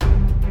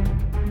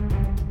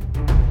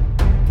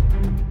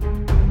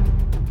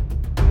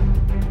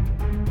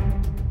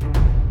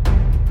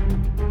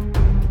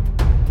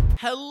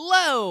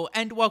Hello,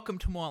 and welcome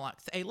to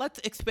Morlocks, a Let's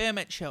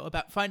Experiment show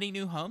about finding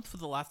new homes for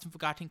the lost and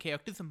forgotten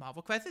characters in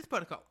Marvel Crisis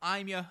Protocol.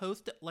 I'm your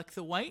host,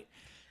 Lexa White,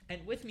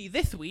 and with me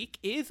this week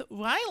is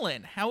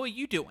Rylan. How are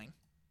you doing?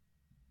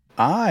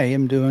 I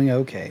am doing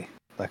okay.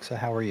 Lexa,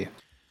 how are you?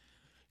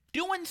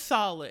 Doing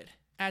solid.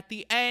 At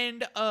the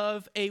end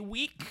of a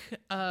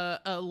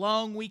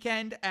long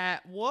weekend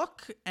at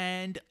work,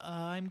 and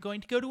I'm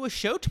going to go to a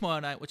show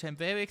tomorrow night, which I'm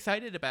very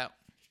excited about.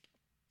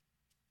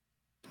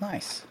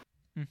 Nice.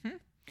 Mm-hmm.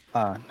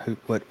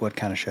 What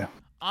kind of show?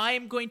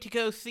 I'm going to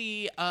go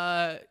see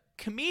a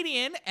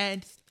comedian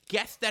and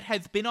guest that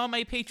has been on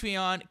my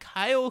Patreon,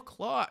 Kyle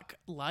Clark,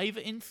 live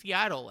in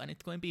Seattle, and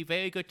it's going to be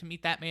very good to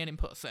meet that man in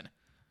person.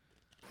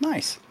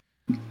 Nice.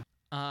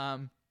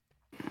 For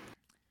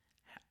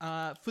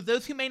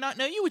those who may not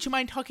know you, would you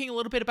mind talking a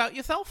little bit about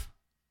yourself?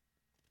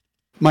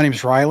 My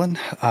name's Rylan.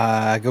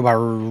 I go by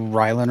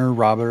Rylan or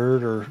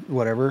Robert or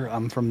whatever.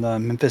 I'm from the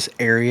Memphis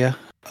area.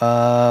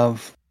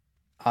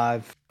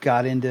 I've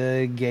got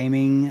into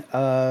gaming,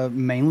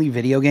 mainly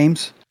video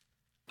games.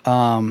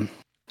 And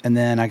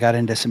then I got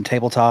into some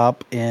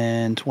tabletop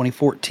in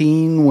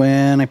 2014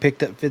 when I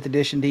picked up 5th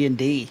edition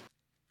D&D.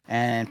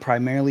 And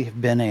primarily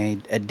have been a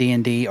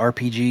D&D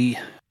RPG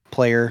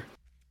player.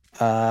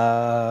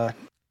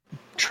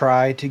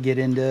 Tried to get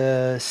into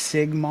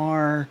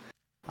Sigmar.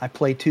 I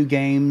played 2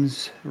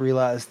 games,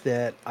 realized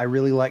that I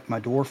really liked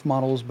my dwarf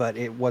models, but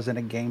it wasn't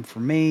a game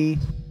for me.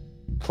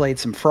 Played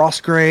some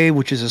Frostgrave,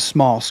 which is a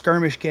small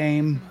skirmish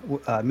game.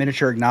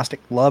 Miniature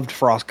agnostic, loved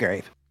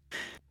Frostgrave.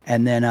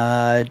 And then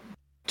the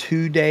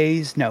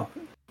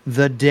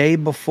day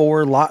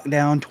before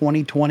lockdown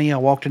 2020, I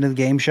walked into the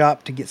game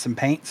shop to get some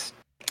paints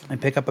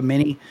and pick up a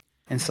mini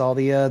and saw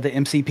the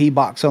MCP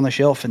box on the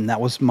shelf, and that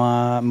was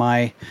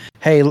my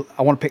hey,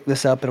 I want to pick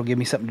this up. It'll give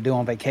me something to do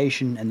on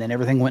vacation. And then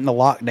everything went into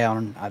lockdown,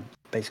 and I've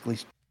basically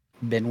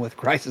been with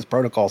Crisis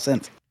Protocol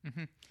since.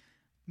 Mm-hmm.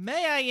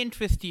 May I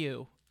interest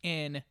you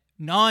in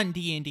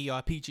non-D&D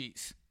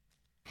RPGs?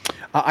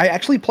 I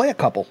actually play a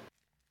couple.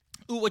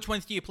 Ooh, which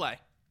ones do you play?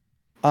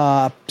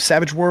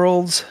 Savage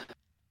Worlds.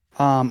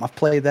 I've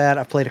played that.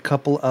 I've played a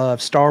couple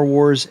of Star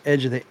Wars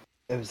Edge of the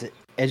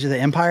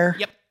Empire.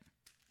 Yep.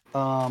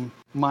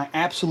 My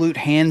absolute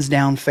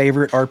hands-down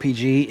favorite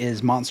RPG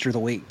is Monster of the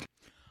Week.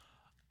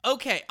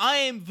 Okay, I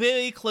am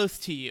very close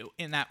to you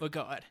in that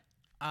regard.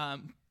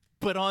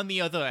 But on the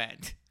other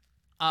end,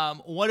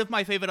 one of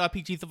my favorite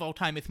RPGs of all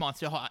time is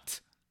Monster Hearts.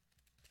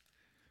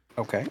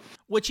 Okay.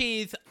 Which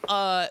is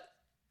the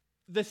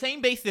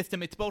same base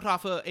system. It's built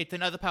off it's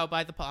another Powered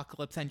by the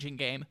Apocalypse engine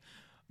game.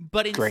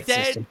 But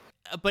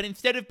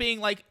instead of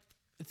being like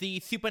the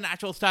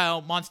Supernatural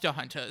style Monster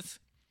Hunters,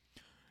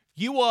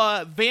 you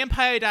are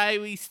Vampire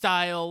Diaries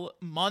style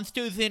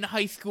monsters in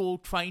high school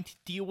trying to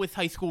deal with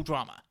high school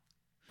drama.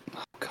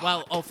 Oh,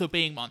 while also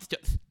being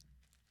monsters.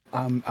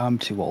 I'm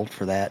too old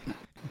for that.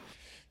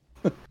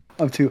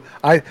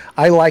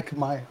 I like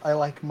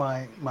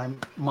my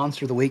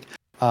Monster of the Week.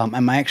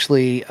 I'm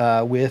actually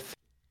with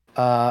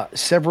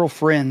several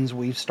friends.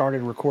 We've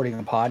started recording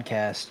a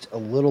podcast a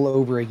little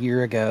over a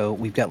year ago.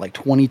 We've got like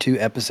 22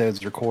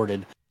 episodes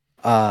recorded.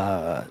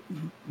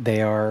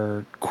 They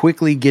are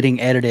quickly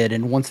getting edited,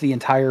 and once the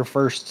entire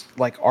first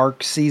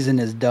arc season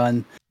is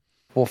done,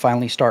 we'll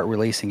finally start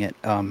releasing it.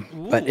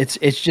 But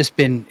it's just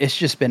been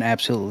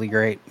absolutely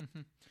great.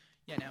 Mm-hmm.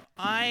 Yeah, no,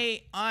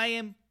 I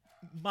am.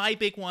 My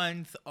big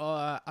ones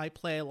are I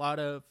play a lot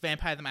of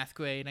Vampire the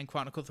Masquerade and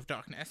Chronicles of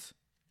Darkness.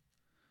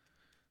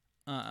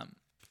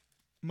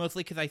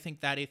 Mostly because I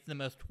think that is the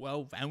most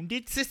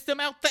well-rounded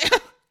system out there.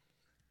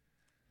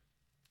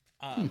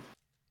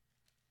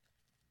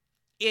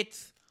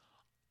 It's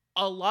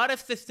a lot of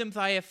systems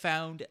I have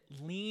found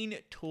lean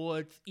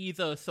towards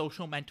either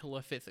social, mental,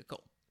 or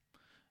physical.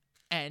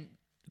 And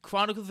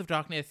Chronicles of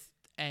Darkness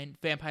and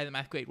Vampire the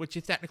Masquerade, which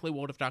is technically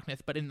World of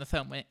Darkness, but in the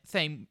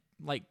same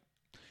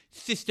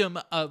system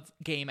of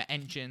game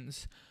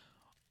engines,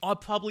 are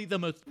probably the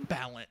most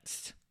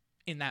balanced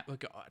in that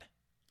regard.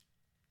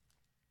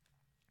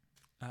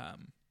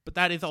 But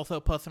that is also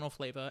a personal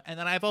flavor. And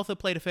then I've also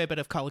played a fair bit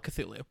of Call of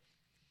Cthulhu.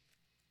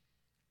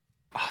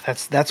 Oh,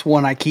 that's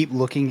one I keep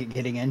looking at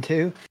getting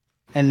into.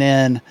 And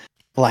then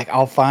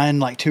I'll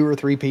find 2 or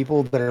 3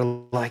 people that are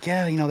like,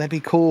 yeah, that'd be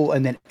cool.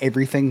 And then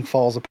everything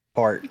falls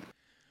apart.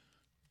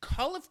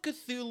 Call of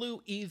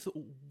Cthulhu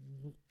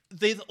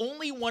there's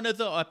only one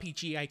other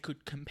RPG I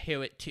could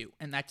compare it to,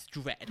 and that's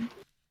Dread.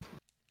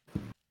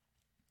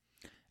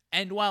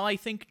 And while I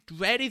think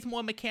Dread is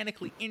more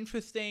mechanically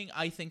interesting,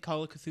 I think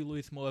Call of Cthulhu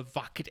is more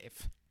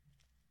evocative.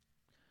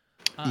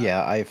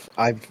 Yeah,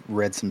 I've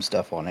read some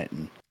stuff on it,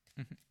 and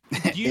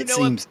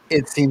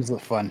it seems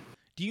fun.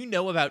 Do you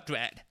know about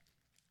Dread?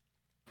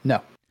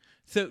 No.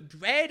 So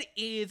Dread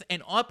is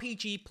an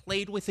RPG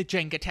played with a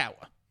Jenga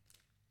tower.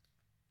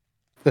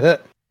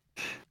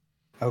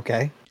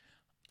 Okay.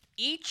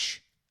 It's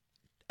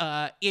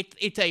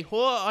a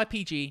horror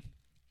RPG.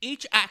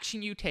 Each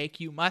action you take,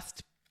 you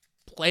must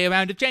play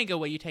around a Jenga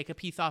where you take a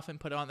piece off and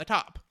put it on the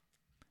top.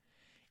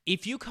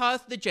 If you cause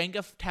the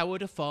Jenga tower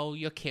to fall,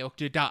 your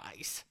character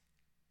dies.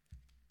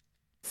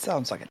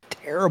 Sounds like a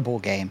terrible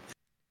game.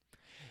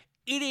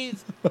 It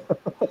is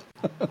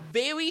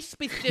very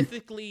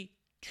specifically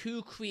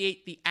to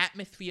create the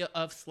atmosphere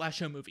of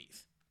slasher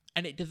movies.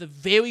 And it does a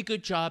very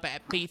good job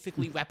at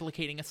basically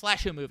replicating a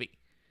slasher movie.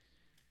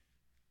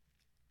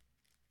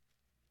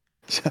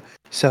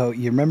 So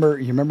you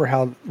remember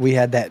how we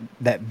had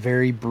that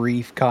very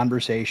brief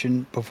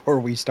conversation before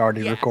we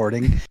started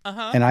recording?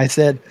 Uh-huh. And I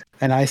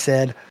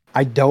said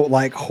I don't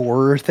like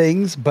horror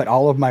things, but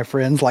all of my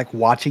friends like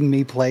watching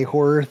me play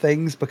horror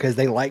things because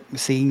they like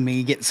seeing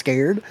me get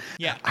scared.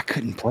 Yeah. I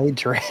couldn't play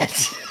Dread.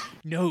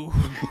 No.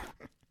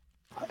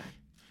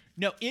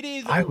 No, it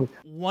is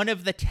one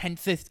of the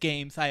tensest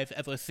games I have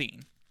ever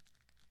seen.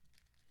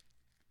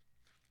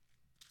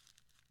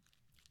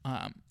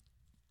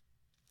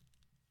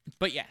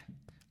 But yeah.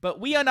 But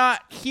we are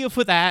not here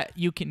for that.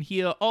 You can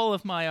hear all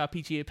of my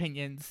RPG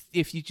opinions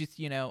if you just,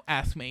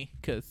 ask me,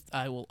 because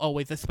I will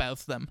always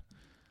espouse them.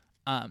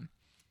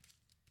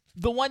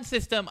 The one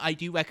system I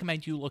do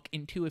recommend you look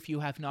into if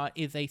you have not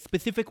is a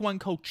specific one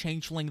called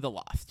Changeling the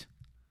Lost.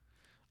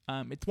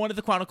 It's one of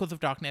the Chronicles of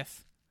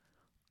Darkness.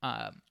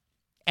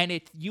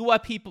 And you are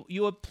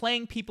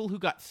playing people who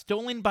got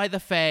stolen by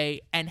the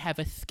Fae and have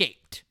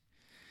escaped.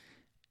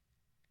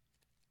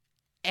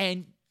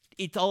 And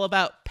it's all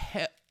about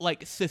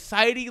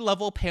society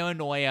level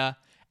paranoia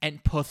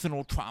and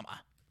personal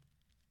trauma.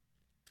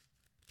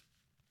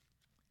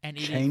 And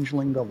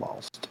Changeling the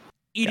Lost.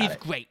 It is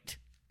great.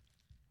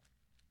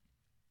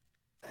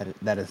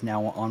 That is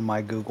now on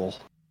my Google.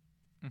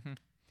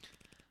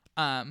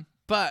 Mm-hmm.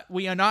 But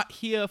we are not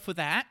here for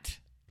that.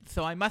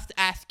 So I must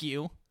ask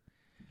you,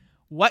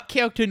 what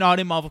character not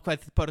in Marvel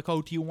Crisis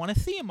Protocol do you want to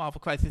see in Marvel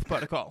Crisis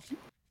Protocol?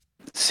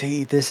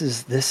 See, this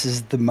is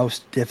the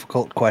most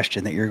difficult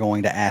question that you're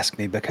going to ask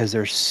me because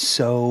there's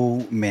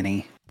so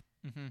many.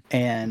 Mm-hmm.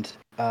 And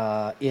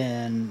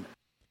in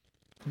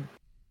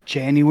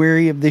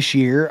January of this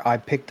year, I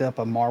picked up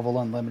a Marvel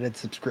Unlimited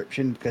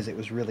subscription because it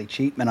was really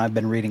cheap, and I've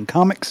been reading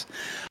comics.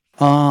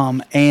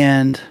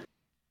 And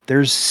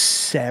there's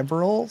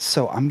several,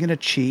 so I'm gonna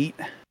cheat,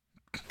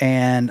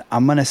 and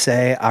I'm gonna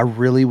say I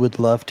really would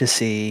love to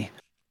see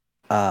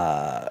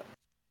Phyla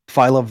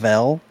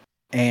Vel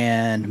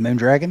and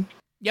Moondragon.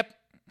 Yep.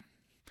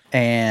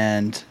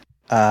 And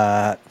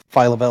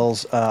Phyla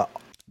Vel's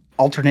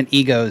alternate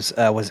egos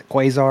was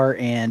Quasar,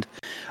 and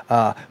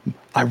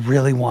I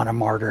really want a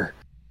Martyr.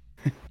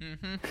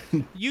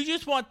 Mm-hmm. You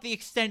just want the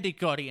extended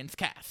Guardians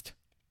cast.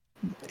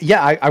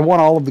 Yeah, I want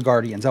all of the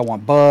Guardians. I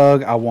want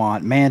Bug. I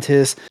want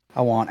Mantis.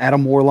 I want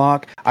Adam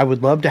Warlock. I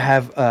would love to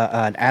have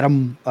not an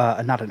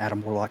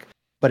Adam Warlock,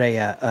 but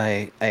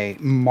a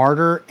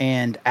Martyr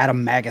and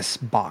Adam Magus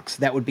box.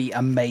 That would be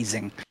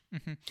amazing.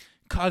 Mm-hmm.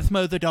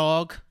 Cosmo the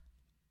dog.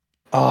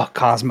 Oh,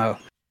 Cosmo.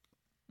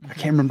 Mm-hmm. I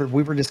can't remember.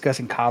 We were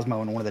discussing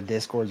Cosmo in one of the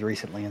Discords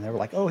recently, and they were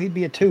like, oh, he'd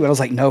be a 2. And I was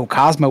like, no,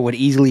 Cosmo would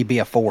easily be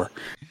a 4.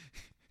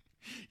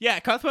 Yeah,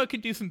 Cosmo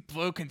can do some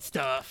broken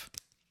stuff.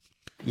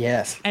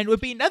 Yes. And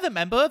would be another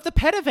member of the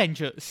Pet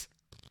Avengers.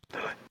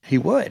 He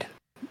would.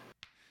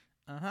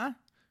 Uh-huh.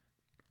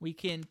 We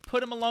can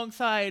put him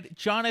alongside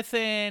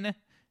Jonathan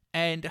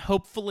and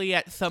hopefully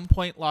at some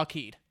point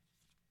Lockheed.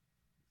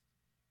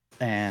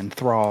 And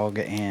Throg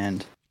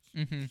and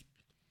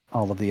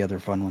all of the other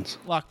fun ones.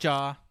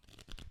 Lockjaw.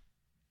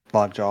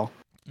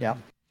 Yeah.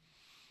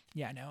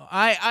 Yeah, no.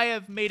 I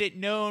have made it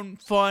known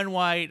far and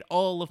wide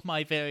all of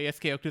my various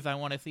characters I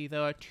want to see.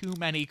 There are too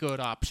many good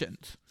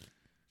options.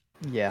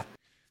 Yeah.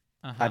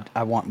 Uh-huh.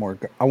 I want more.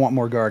 I want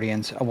more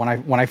Guardians. When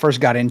I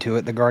first got into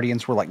it, the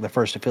Guardians were like the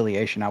first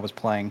affiliation I was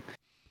playing.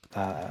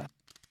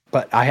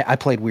 But I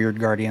played weird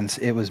Guardians.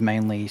 It was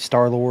mainly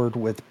Star-Lord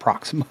with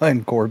Proxima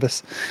and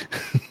Corvus,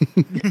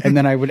 and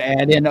then I would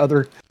add in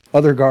other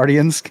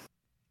Guardians,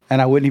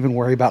 and I wouldn't even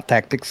worry about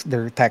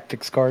their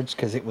tactics cards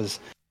because it was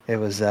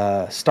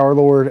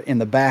Star-Lord in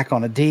the back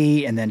on a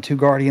D, and then 2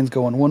 Guardians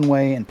going one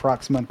way, and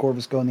Proxima and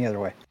Corvus going the other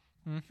way.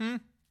 Mm-hmm.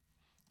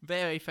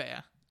 Very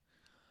fair.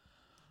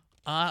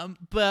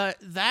 But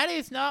that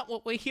is not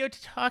what we're here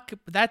to talk.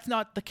 That's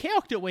not the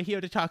character we're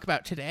here to talk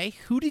about today.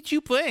 Who did you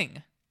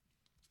bring?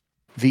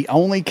 The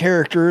only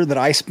character that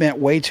I spent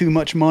way too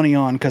much money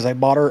on because I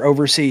bought her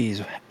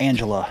overseas,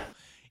 Angela.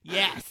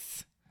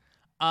 Yes.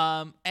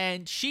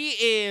 And she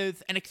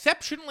is an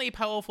exceptionally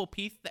powerful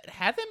piece that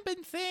hasn't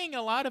been seeing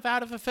a lot of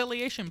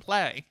out-of-affiliation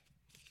play.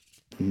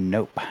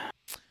 Nope.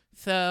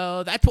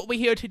 So that's what we're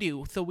here to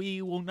do. So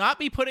we will not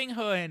be putting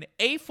her in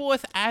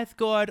A-Force,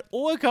 Asgard,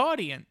 or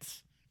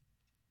Guardians.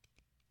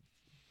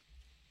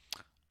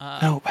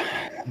 Nope.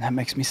 That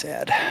makes me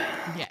sad.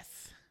 Yes.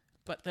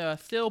 But there are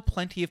still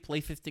plenty of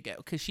places to go,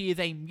 because she is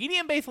a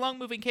medium-based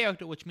long-moving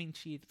character, which means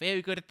she's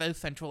very good at those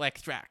central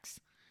extracts.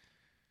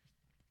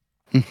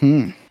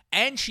 Mm-hmm.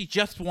 And she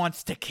just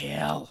wants to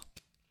kill.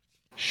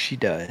 She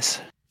does.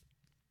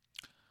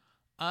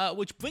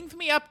 Which brings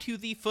me up to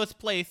the first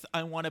place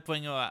I want to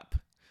bring her up.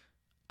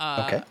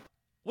 Okay.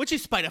 Which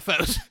is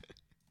Spider-Foes.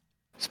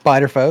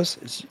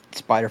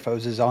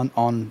 Spider-Foes is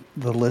on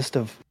the list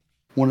of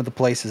one of the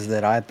places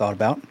that I thought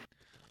about.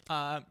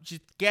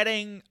 Just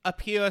getting a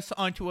Pierce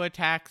onto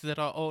attacks that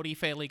are already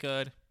fairly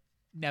good,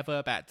 never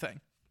a bad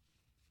thing.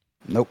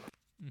 Nope.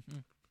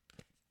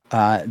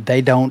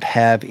 They don't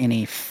have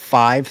any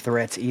 5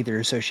 threats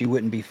either, so she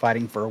wouldn't be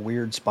fighting for a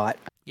weird spot.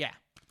 Yeah.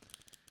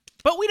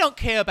 But we don't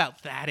care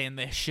about that in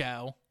this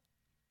show.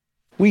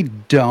 We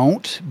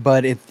don't,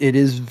 but it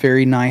is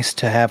very nice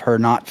to have her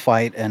not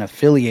fight an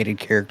affiliated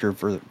character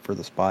for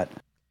the spot.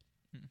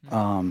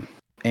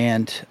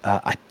 And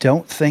I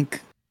don't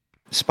think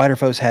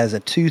Spider-Foes has a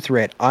 2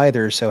 threat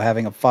either, so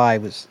having a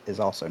 5 is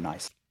also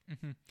nice.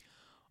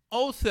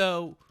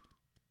 Also,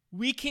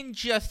 we can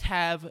just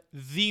have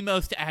the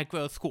most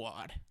aggro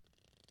squad.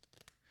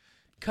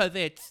 Because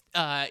it's,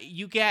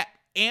 you get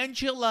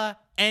Angela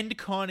and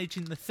Carnage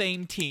in the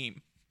same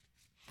team.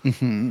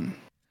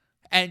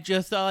 And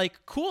just like,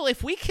 cool,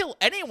 if we kill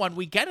anyone,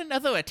 we get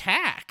another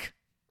attack.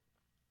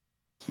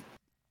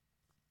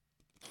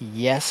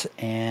 Yes,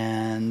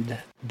 and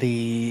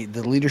the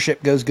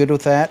leadership goes good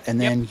with that, and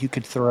then you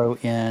could throw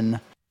in,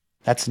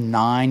 that's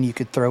 9, you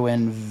could throw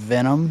in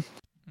Venom.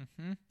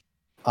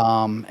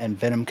 And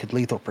Venom could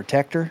lethal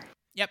protect her.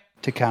 Yep.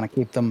 To kind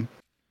of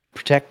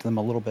protect them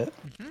a little bit.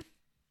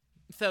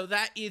 So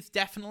that is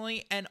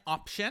definitely an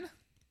option.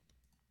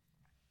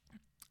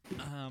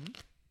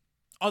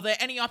 Are there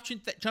any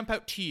options that jump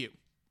out to you?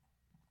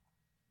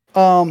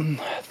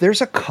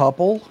 There's a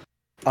couple.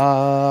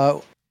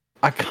 I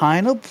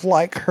kind of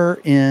like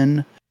her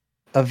in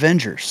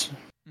Avengers.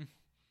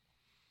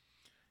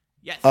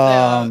 Yes,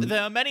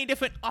 there are many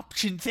different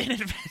options in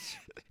Avengers.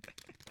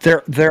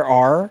 There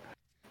are.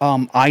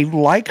 I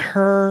like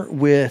her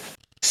with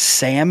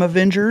Sam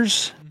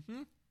Avengers.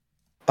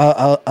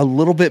 A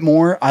little bit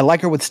more. I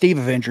like her with Steve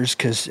Avengers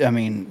because, I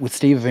mean, with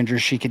Steve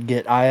Avengers, she could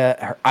get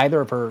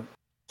either of her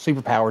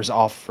superpowers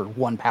off for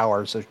 1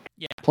 power, so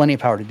plenty of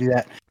power to do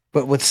that.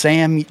 But with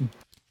Sam,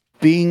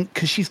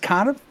 because she's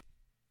kind of,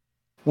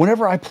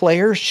 whenever I play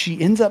her,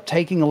 she ends up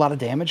taking a lot of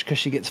damage because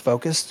she gets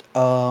focused,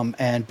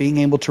 and being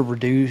able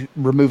to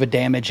remove a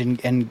damage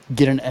and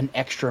get an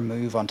extra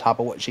move on top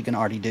of what she can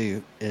already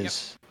do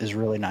is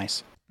really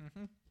nice.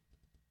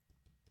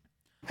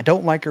 I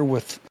don't like her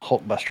with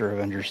Hulkbuster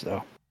Avengers,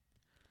 though.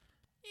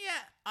 Yeah,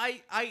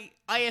 I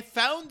have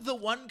found the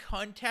one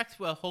context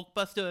where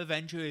Hulkbuster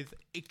Avenger is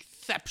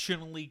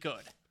exceptionally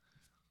good.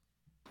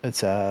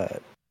 It's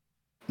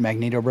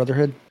Magneto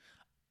Brotherhood.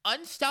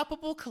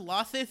 Unstoppable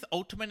Colossus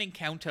Ultimate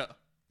Encounter.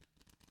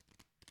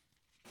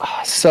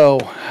 So,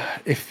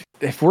 if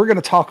we're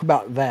gonna talk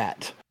about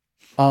that,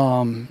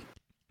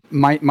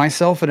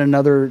 myself and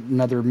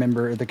another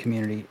member of the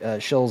community,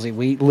 Shulzy,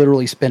 we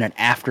literally spent an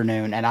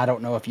afternoon, and I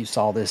don't know if you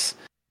saw this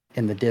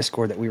in the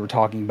Discord that we were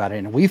talking about it,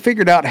 and we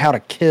figured out how to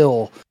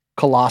kill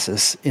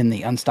Colossus in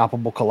the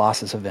Unstoppable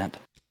Colossus event.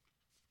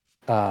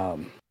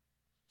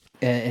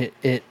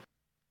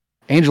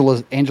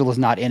 Angela's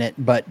not in it,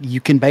 but you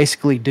can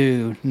basically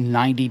do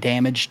 90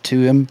 damage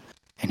to him,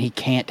 and he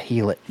can't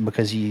heal it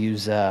because you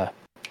use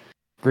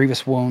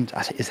Grievous Wounds.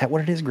 Is that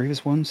what it is?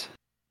 Grievous Wounds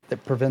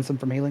that prevents him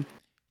from healing?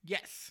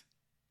 Yes.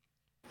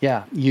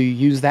 Yeah, you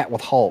use that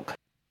with Hulk,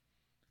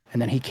 and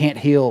then he can't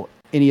heal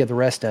any of the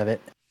rest of it.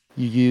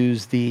 You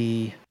use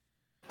the,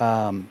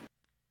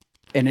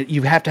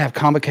 you have to have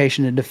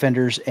Convocation and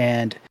Defenders,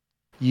 and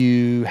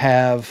you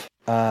have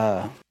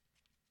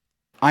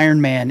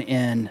Iron Man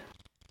in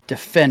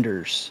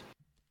Defenders.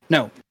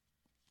 No,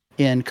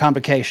 in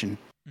Convocation.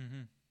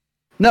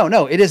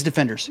 No, it is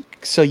Defenders.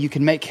 So you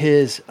can make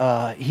his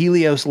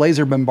Helios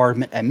Laser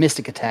Bombardment a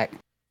Mystic Attack,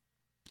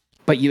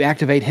 but you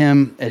activate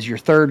him as your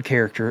 3rd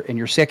character, and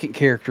your 2nd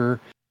character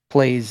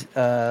plays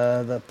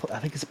I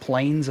think it's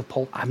Planes of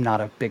Pol. I'm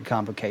not a big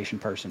Convocation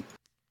person.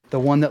 The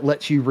one that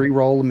lets you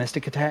re-roll a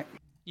Mystic Attack.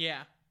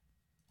 Yeah.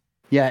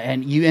 Yeah,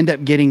 and you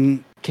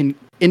can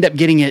end up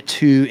getting it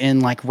to, in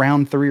like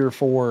round 3 or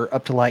 4,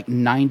 up to like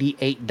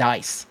 98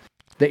 dice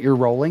that you're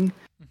rolling.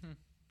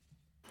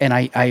 And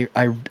I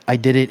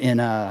did it in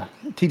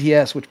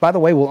TTS, which, by the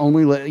way, will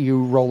only let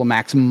you roll a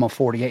maximum of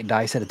 48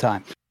 dice at a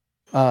time.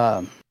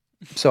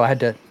 So I had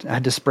to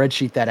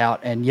spreadsheet that out,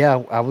 and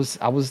yeah, I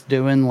was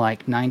doing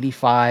like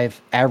 95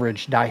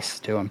 average dice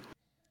to him.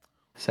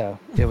 So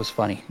it was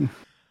funny.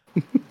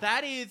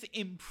 That is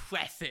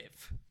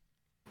impressive.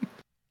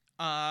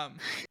 That's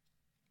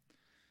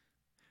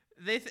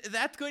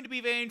going to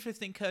be very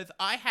interesting because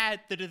I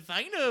had the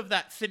designer of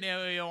that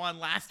scenario on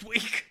last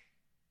week.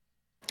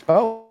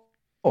 Oh.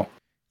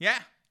 Yeah.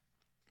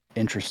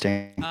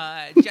 Interesting.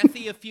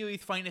 Jesse of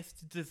Fury's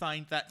Finest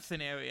designed that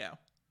scenario.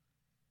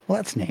 Well,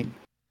 that's neat.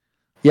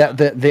 Yeah,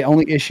 the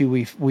only issue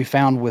we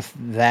found with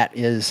that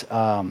is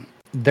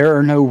there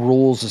are no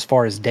rules as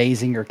far as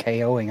dazing or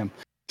KOing him.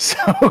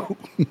 So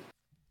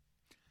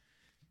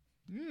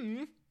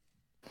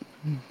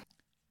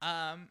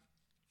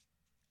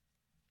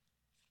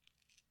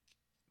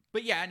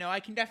But yeah, no, I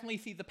can definitely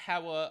see the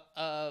power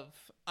of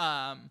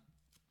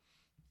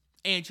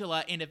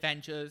Angela in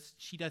Avengers.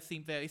 She does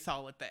seem very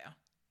solid there.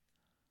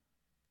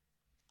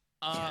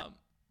 I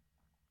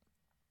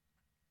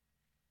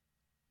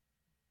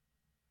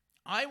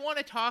want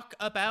to talk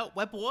about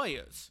Web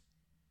Warriors.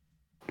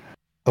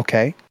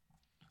 Okay.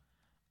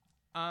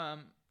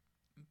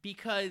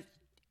 Because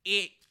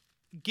it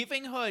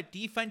giving her a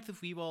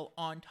defensive reroll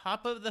on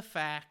top of the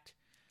fact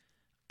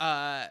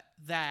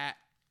that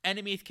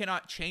enemies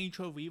cannot change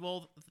her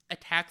reroll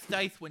attacks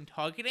dice when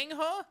targeting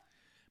her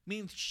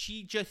means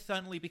she just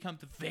suddenly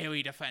becomes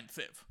very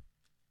defensive.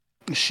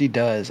 She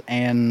does,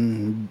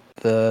 and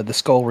the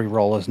skull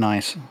reroll is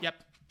nice. Yep.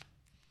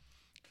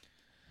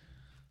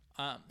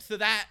 So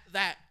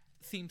that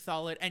seems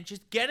solid, and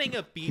just getting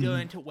a beater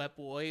into Web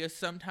Warriors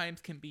sometimes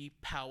can be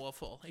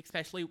powerful,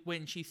 especially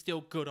when she's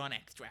still good on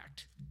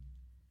extract.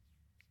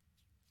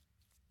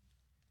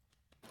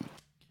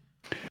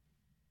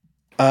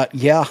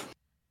 Yeah.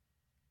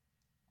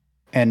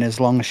 And as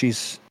long as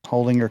she's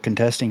holding or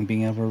contesting,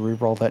 being able to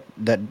reroll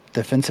that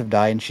defensive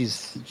die, and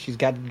she's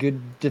got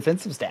good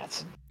defensive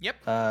stats.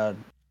 Yep.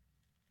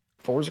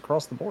 4s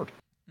across the board.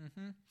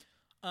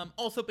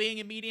 Also being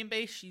a medium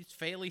base, she's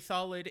fairly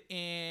solid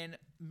in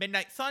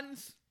Midnight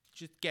Suns.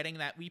 Just getting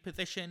that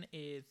reposition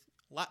is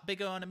a lot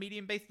bigger on a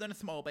medium base than a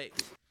small base.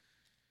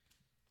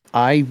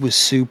 I was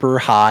super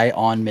high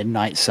on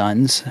Midnight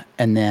Suns,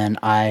 and then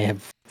I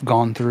have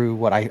gone through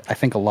what I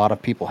think a lot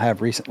of people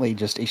have recently,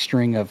 just a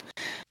string of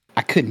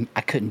I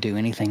couldn't do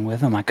anything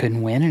with them. I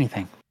couldn't win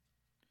anything.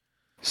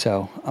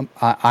 So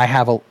I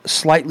have a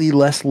slightly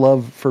less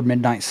love for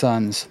Midnight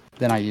Suns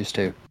than I used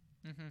to.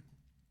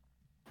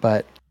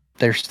 But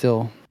they're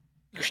still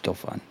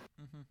fun.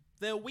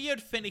 They're a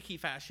weird, finicky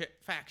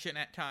faction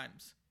at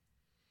times.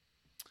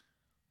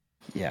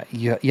 Yeah,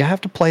 you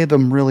have to play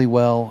them really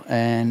well,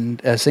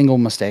 and a single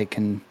mistake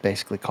can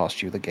basically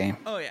cost you the game.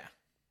 Oh yeah.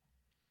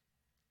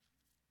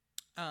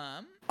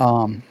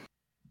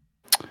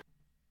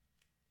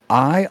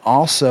 I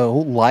also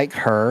like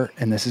her,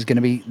 and this is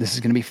gonna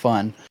be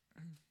fun.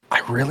 I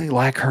really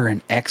like her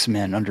in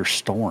X-Men under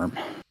Storm.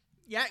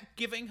 Yeah,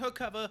 giving her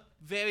cover,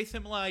 very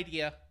similar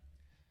idea.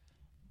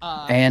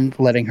 And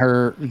letting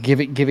her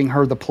giving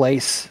her the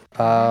place,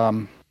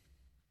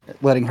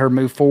 letting her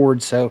move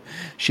forward, so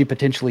she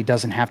potentially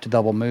doesn't have to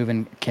double move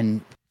and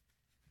can,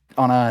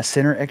 on a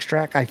center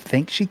extract, I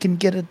think she can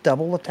get a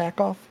double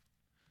attack off.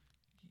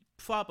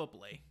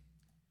 Probably.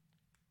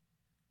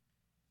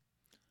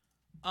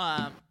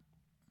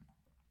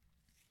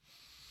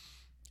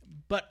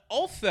 But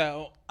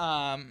also,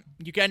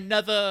 you get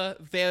another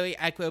very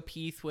aggro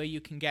piece where you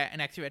can get an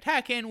extra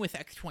attack in with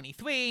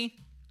X23.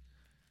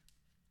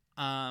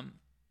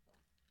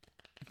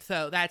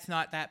 So that's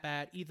not that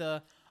bad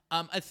either.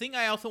 A thing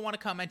I also want to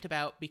comment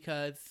about,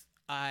 because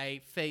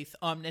I face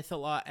Omnis a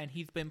lot and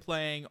he's been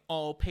playing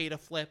all pay to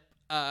flip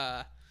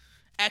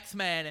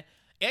X-Men.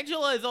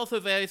 Angela is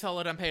also very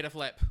solid on pay to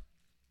flip.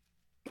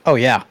 Oh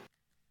yeah,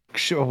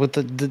 sure, with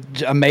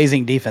the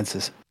amazing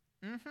defenses.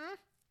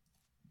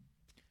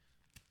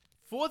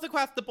 4s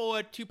across the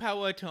board, 2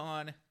 power a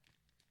ton.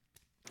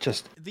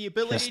 Just the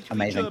ability just to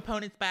amazing. reach your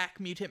opponent's back,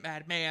 Mutant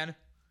Madman.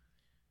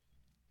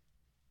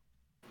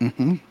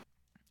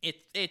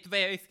 It's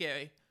very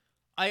scary.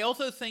 I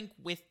also think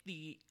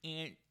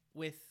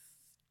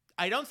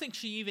I don't think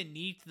she even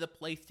needs the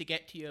place to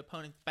get to your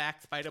opponent's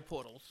back Spider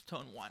Portals,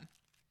 turn 1.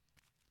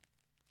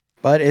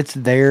 But it's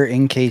there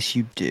in case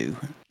you do.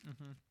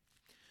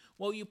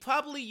 Well, you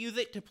probably use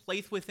it to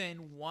place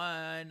within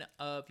one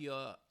of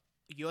your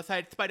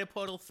side Spider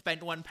Portals,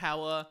 spend 1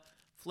 power,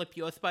 flip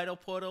your Spider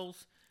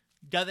Portals.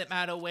 Doesn't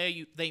matter where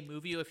they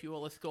move you. If you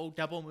roll a skull,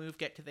 double move,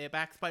 get to their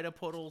back Spider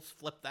Portals,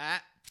 flip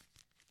that.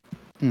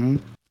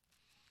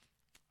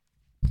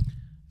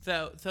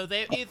 So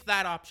there is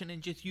that option,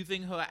 and just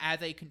using her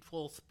as a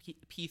control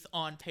piece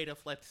on pay to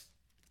flips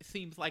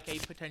seems like a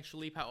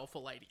potentially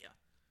powerful idea.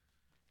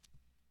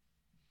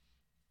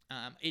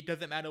 It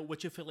doesn't matter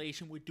which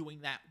affiliation we're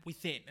doing that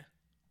within.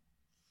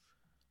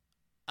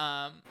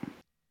 I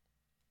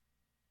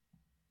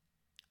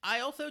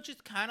also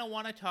just kind of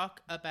want to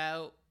talk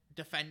about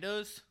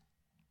defenders.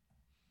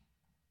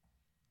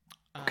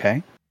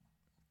 Okay.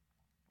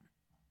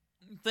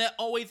 They're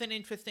always an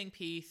interesting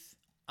piece.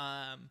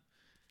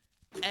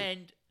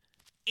 And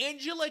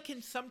Angela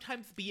can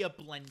sometimes be a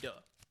blender.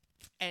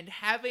 And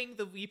having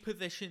the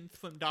repositions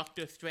from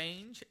Doctor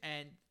Strange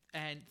and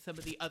some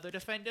of the other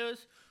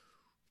defenders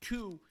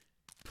to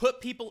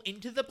put people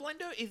into the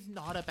blender is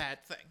not a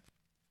bad thing.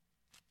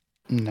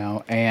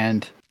 No,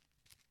 and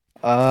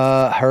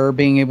her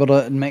being able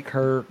to make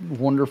her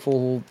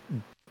wonderful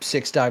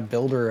 6-die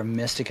builder a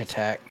mystic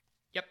attack.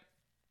 Yep.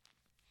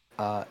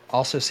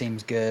 Also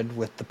seems good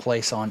with the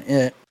place on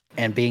it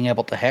and being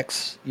able to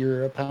hex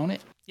your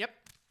opponent. Yep.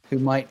 Who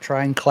might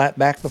try and clap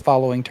back the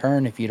following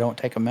turn if you don't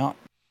take them out.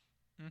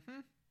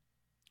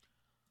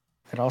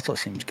 It also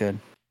seems good.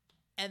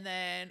 And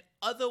then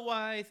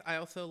otherwise, I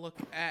also look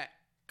at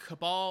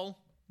Cabal.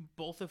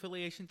 Both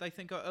affiliations I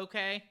think are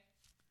okay.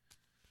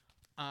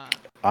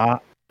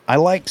 I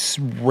like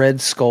Red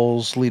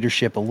Skull's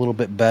leadership a little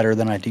bit better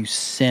than I do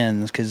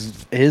Sin's,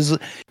 because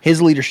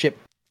his leadership,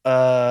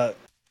 I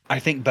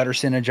think, better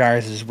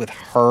synergizes with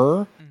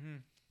her.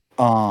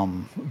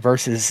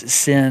 Versus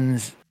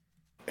Sin's,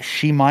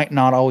 she might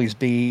not always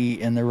be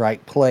in the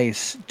right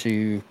place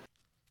to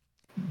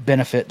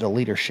benefit the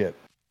leadership?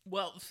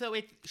 Well, so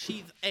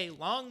she's a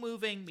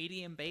long-moving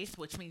medium base,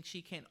 which means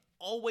she can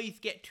always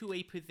get to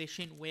a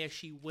position where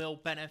she will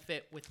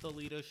benefit with the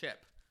leadership.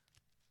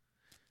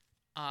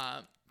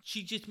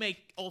 She just may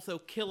also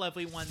kill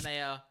everyone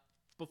there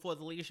before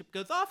the leadership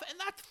goes off, and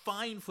that's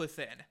fine for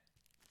Sin.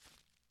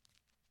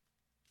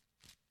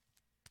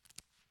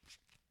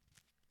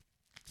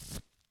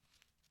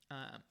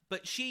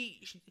 But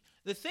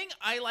the thing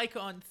I like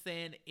on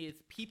Sin is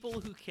people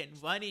who can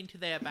run into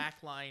their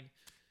backline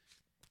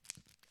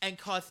and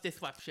cause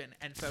disruption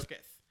and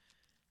focus,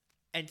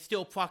 and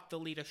still proc the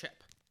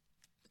leadership.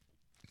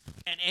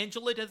 And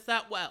Angela does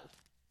that well.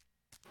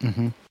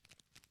 Mm-hmm.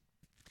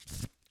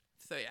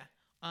 So yeah.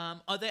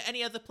 Are there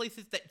any other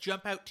places that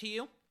jump out to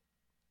you?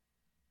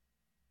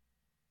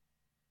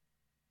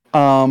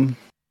 I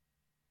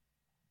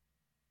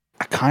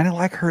kind of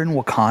like her in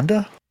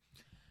Wakanda.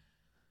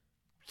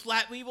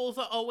 Flat rerolls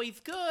are always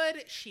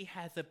good. She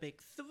has a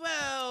big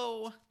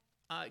throw.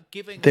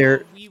 Giving There-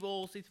 her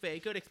rerolls is very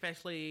good,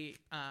 especially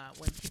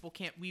when people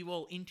can't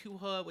reroll into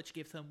her, which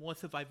gives her more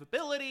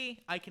survivability.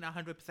 I can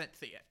 100%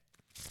 see it.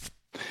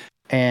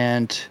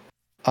 And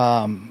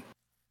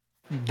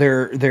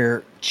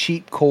their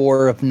cheap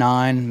core of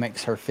 9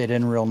 makes her fit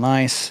in real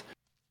nice.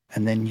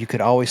 And then you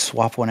could always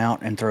swap one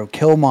out and throw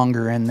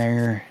Killmonger in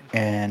there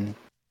and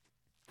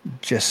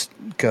just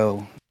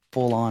go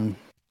full on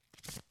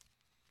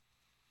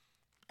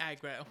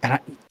Aggro. and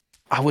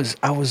I was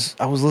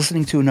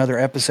listening to another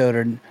episode,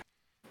 and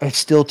it's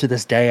still to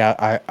this day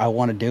I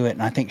want to do it,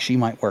 and I think she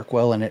might work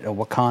well in it. A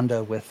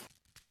Wakanda with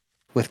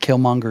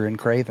Killmonger and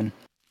Kraven.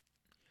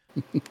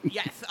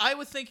 Yes, I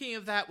was thinking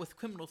of that with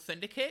Criminal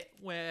Syndicate,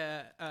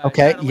 where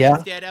Okay, not only yeah.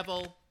 is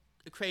Daredevil,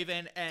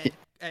 Kraven,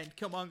 and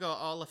Killmonger are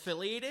all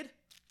affiliated.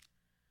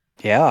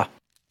 Yeah,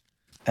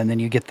 and then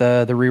you get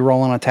the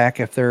reroll on attack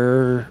if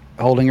they're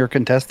holding or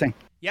contesting.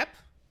 Yep.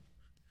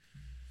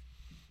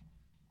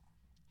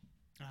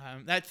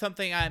 That's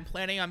something I'm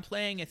planning on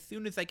playing as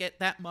soon as I get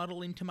that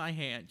model into my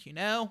hand, you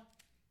know?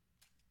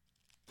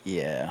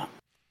 Yeah.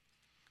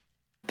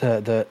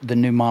 The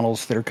new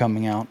models that are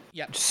coming out.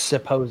 Yep.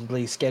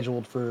 Supposedly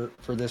scheduled for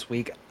this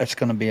week. It's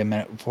going to be a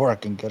minute before I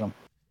can get them.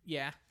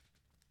 Yeah.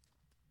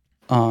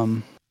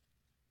 But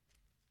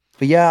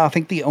yeah, I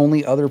think the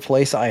only other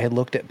place I had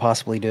looked at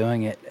possibly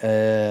doing it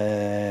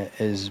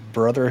is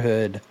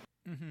Brotherhood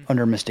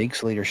under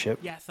Mystique's leadership.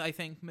 Yes, I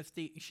think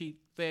Mystique, she's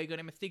very good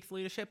at Mystique's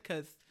leadership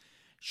because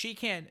she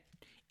can,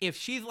 if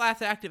she's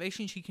last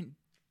activation, she can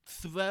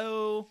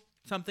throw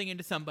something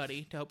into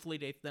somebody to hopefully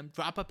date them,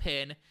 drop a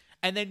pin,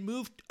 and then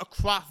move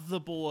across the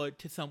board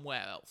to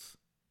somewhere else.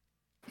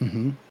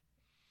 Mm-hmm.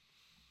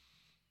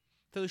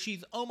 So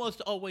she's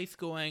almost always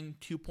scoring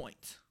 2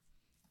 points.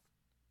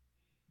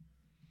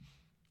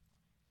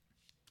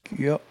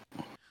 Yep.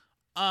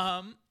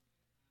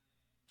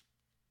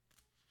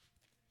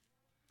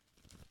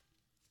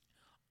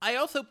 I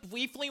also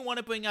briefly want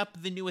to bring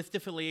up the newest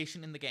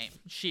affiliation in the game,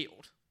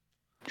 Shield.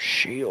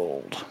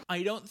 Shield.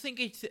 I don't think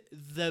it's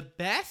the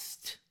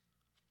best,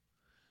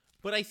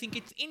 but I think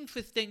it's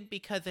interesting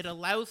because it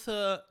allows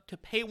her to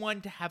pay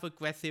 1 to have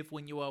aggressive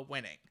when you are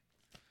winning.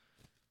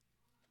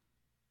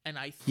 And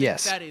I think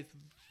that is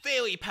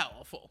very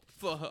powerful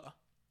for her.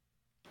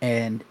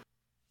 And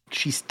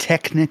she's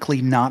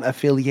technically not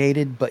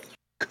affiliated, but you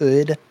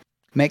could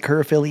make her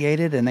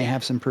affiliated, and they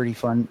have some pretty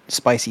fun,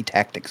 spicy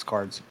tactics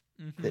cards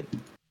that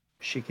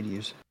she could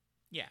use.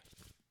 Yeah.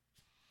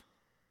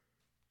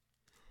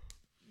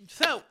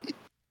 So,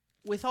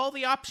 with all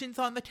the options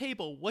on the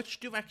table,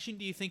 which direction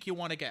do you think you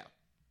want to go?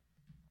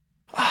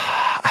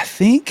 I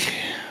think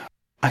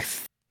I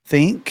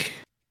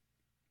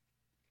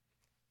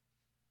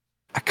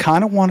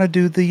kind of want to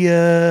do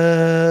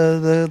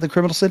the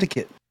Criminal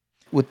Syndicate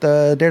with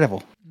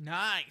Daredevil.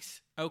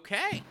 Nice.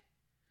 Okay.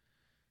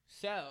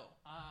 So,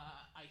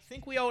 I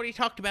think we already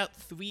talked about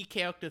 3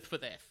 characters for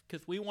this,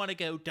 because we want to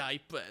go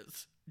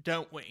diapers,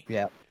 don't we?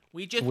 Yeah.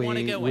 We just want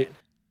to go in.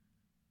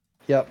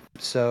 Yep.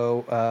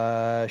 So,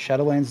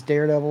 Shadowlands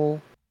Daredevil,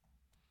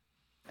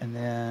 and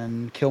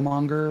then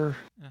Killmonger,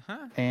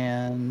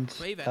 and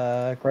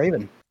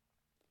Kraven.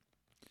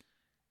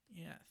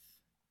 Yes.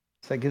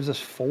 So that gives us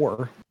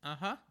 4.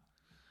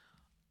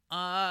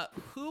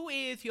 Who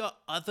is your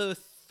other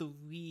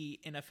 3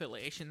 in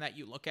affiliation that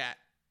you look at?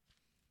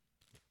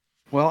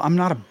 Well, I'm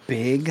not a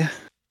big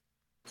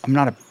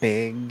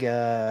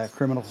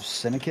Criminal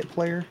Syndicate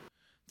player.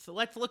 So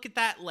let's look at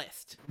that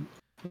list.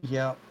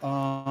 Yeah.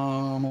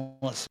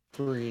 Let's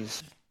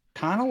freeze.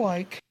 Kind of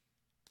like.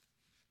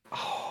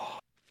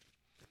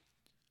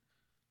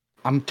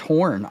 I'm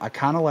torn. I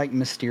kind of like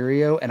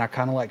Mysterio, and I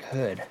kind of like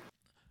Hood.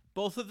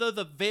 Both of those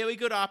are very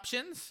good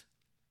options.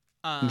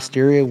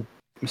 Mysterio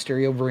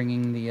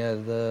bringing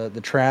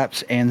the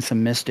traps and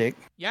some Mystic.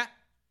 Yeah.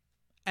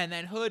 And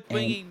then Hood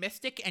bringing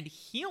Mystic and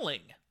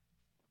healing.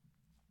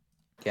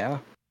 Yeah.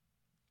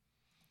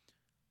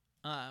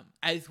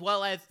 As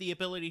well as the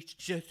ability to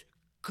just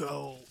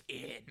go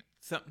in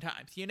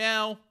sometimes, you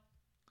know?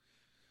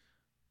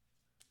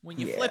 When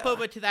you flip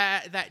over to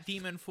that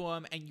demon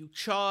form and you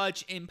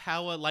charge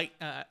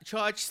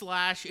charge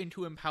slash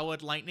into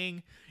empowered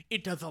lightning,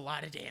 it does a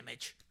lot of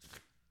damage.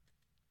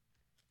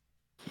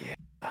 Yeah.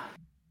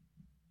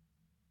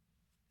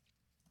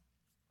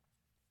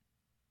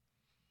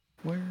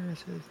 Where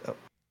is it? Oh.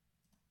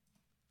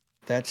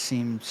 That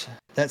seems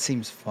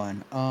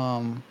fun.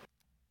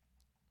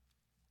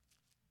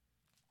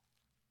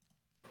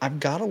 I've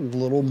got a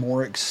little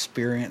more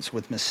experience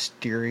with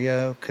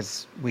Mysterio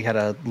because we had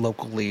a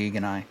local league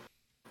and I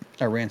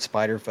ran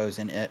Spider Foes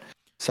in it.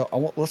 So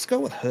let's go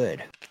with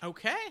Hood.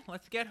 Okay,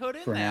 let's get Hood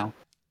in for there. now.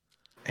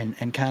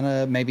 And kind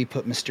of maybe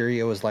put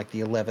Mysterio as like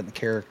the 11th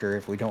character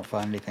if we don't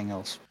find anything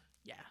else.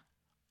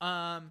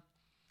 Yeah.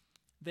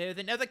 There's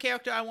another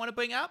character I want to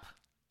bring up,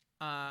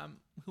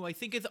 who I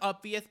think is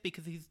obvious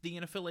because he's the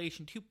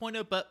Affiliation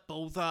 2.0, but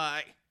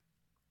Bullseye.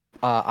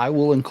 I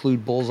will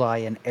include Bullseye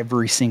in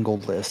every single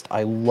list.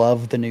 I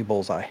love the new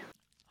Bullseye.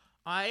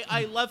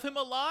 I love him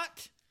a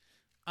lot.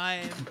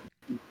 I'm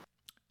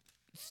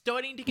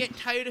starting to get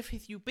tired of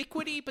his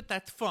ubiquity, but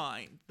that's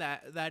fine.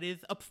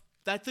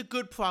 That's a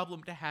good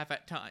problem to have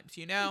at times,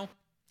 you know?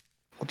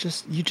 Well,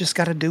 you just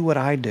got to do what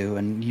I do,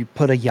 and you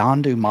put a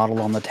Yondu model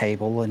on the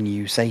table, and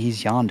you say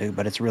he's Yondu,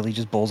 but it's really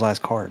just Bullseye's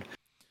card.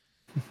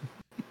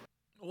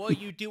 Or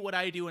you do what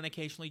I do and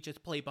occasionally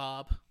just play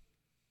Bob.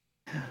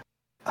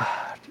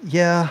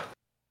 Yeah.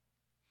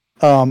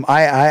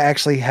 I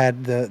actually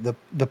had the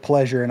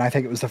pleasure, and I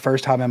think it was the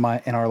first time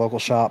in our local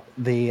shop.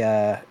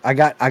 I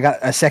got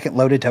a second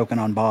loaded token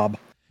on Bob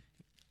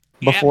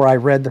before I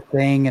read the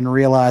thing and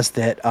realized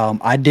that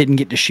I didn't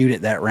get to shoot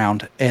it that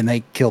round, and they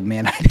killed me,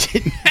 and I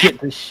didn't get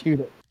to shoot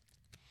it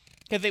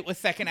because it was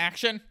second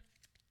action.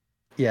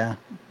 Yeah.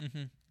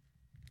 Mm-hmm.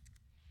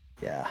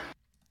 Yeah.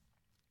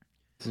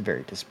 I was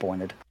very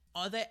disappointed.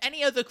 Are there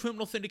any other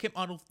Criminal Syndicate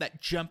models that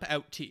jump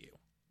out to you?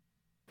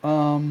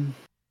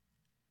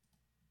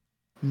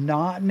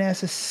 Not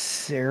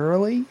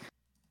necessarily.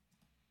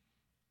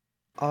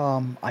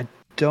 I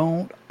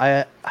don't.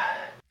 I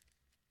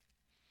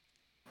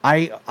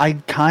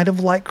kind of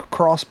like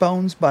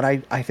Crossbones, but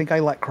I think I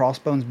like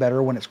Crossbones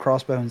better when it's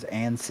Crossbones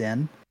and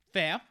Sin.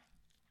 Fair.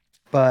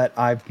 But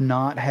I've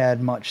not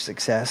had much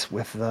success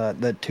with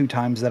the 2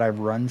 times that I've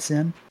run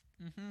Sin.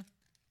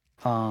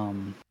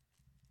 Mm-hmm.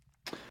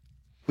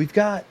 We've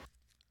got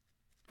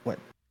what?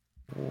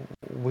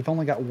 We've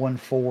only got 1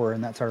 4,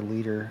 and that's our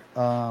leader.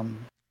 No,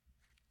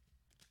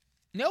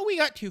 we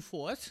got 2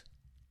 4s.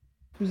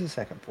 Who's the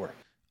second 4?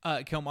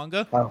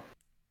 Killmonger. Oh,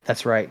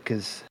 that's right,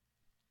 because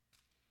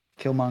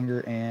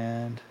Killmonger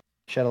and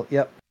Shadow.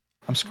 Yep,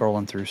 I'm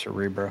scrolling through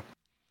Cerebro.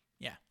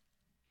 Yeah.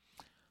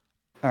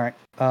 All right.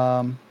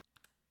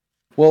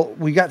 Well,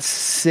 we got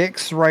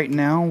 6 right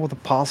now with a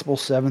possible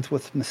 7th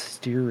with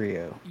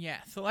Mysterio. Yeah,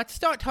 so let's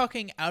start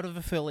talking out of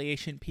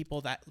affiliation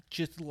people that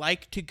just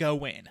like to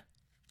go in.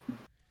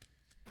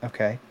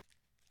 Okay.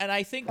 And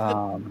I think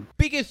the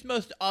biggest,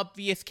 most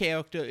obvious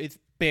character is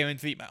Baron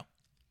Zemo.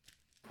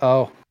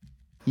 Oh,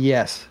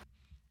 yes.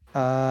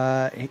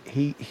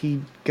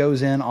 He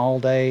goes in all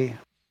day,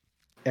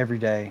 every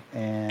day,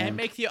 and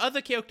makes the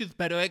other characters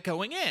better at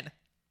going in.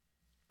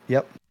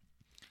 Yep.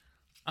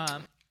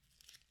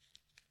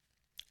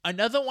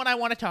 Another one I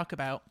want to talk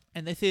about,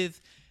 and this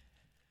is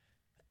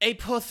a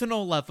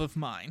personal love of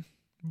mine,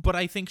 but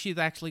I think she's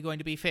actually going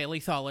to be fairly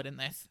solid in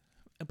this,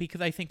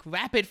 because I think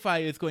Rapid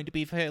Fire is going to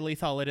be fairly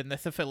solid in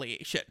this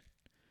affiliation.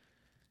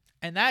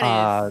 And that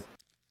is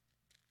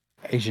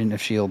Agent of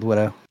S.H.I.E.L.D.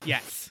 Widow.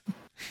 Yes.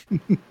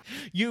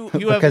 You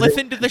have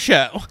listened to the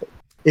show.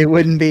 It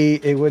wouldn't be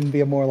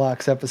a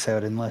Morlocks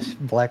episode unless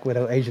Black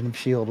Widow, Agent of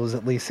S.H.I.E.L.D. was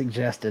at least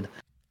suggested.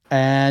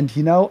 And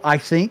I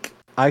think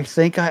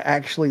I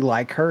actually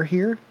like her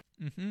here.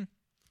 Mm-hmm.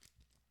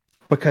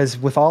 Because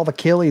with all the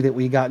killy that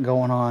we got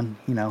going on,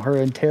 her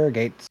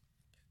interrogates.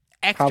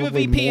 Extra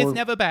VP is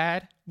never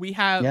bad. We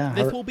have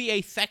this will be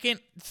a second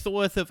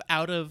source of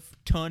out of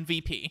turn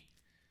VP.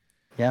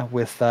 Yeah,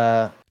 with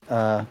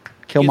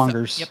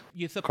Killmonger's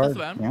Usurp card. the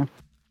throne.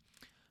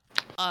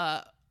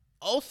 Yeah.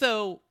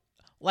 Also,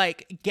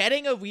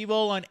 getting a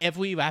reroll on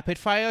every rapid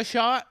fire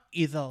shot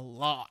is a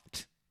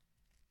lot.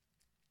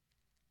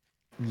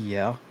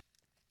 Yeah.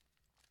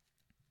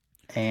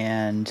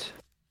 And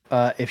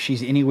if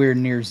she's anywhere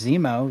near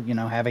Zemo,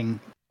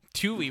 having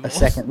 2 rerolls. A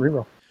second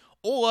reroll.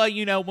 Or,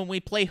 when we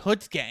play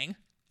Hood's Gang.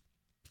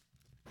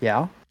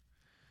 Yeah.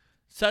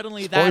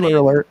 Suddenly Spoiler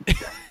alert.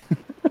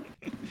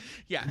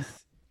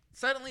 Yes.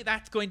 Suddenly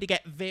that's going to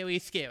get very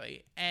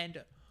scary.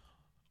 And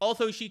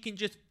also she can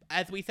just,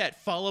 as we said,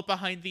 follow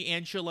behind the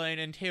Angela and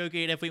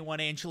interrogate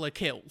everyone Angela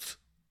kills.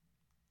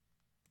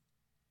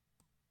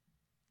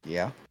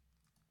 Yeah.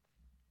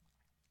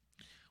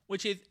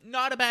 Which is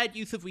not a bad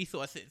use of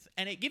resources.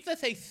 And it gives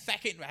us a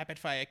second rapid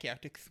fire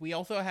character, because we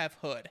also have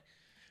Hood.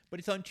 But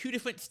it's on 2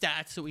 different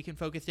stats, so we can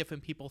focus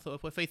different people. So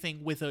if we're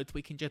facing wizards,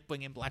 we can just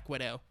bring in Black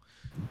Widow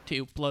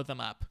to blow them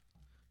up.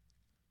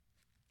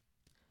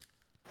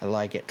 I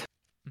like it.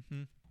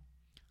 Mm-hmm.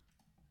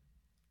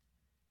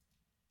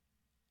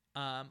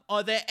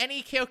 Are there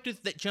any characters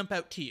that jump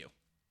out to you?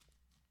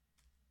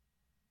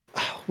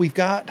 we've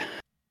got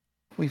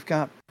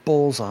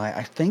Bullseye.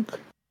 I think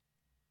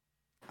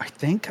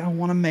I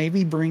want to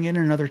maybe bring in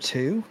another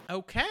 2.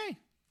 Okay.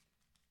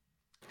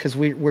 Because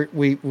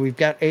we've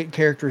got 8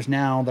 characters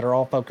now that are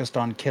all focused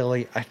on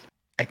Killy. I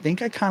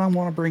think I kind of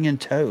want to bring in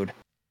Toad.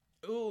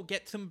 Ooh,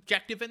 get some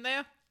objective in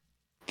there.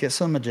 Get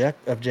some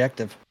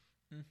objective.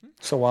 Mm-hmm.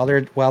 So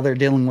while they're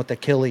dealing with the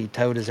Killy,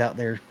 Toad is out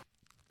there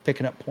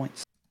picking up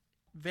points.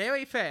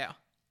 Very fair.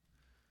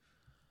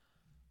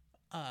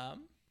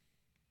 And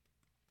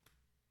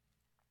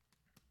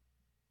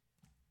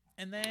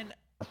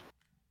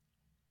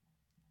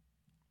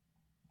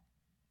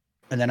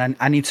then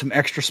I need some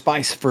extra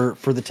spice for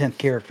the 10th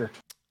character.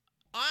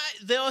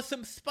 There are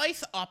some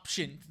spice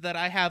options that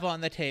I have on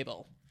the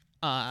table.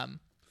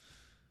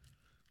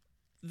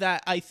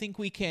 That I think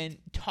we can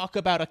talk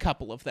about a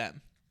couple of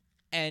them.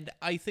 And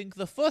I think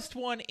the first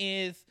one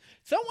is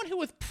someone who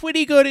was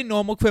pretty good in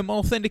normal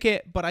Criminal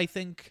Syndicate, but I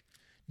think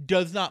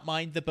does not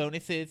mind the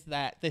bonuses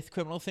that this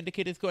Criminal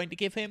Syndicate is going to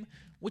give him,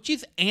 which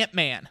is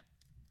Ant-Man.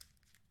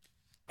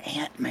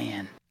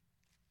 Ant-Man.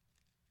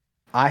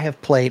 I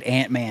have played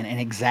Ant-Man in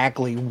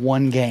exactly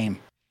one game.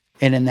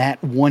 And in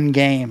that one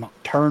game,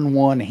 turn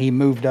 1, he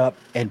moved up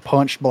and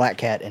punched Black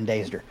Cat and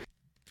dazed her.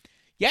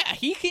 Yeah,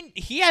 he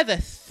has a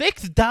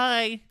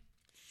 6-die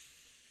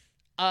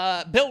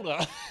builder.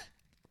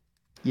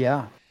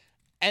 Yeah.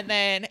 And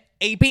then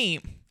a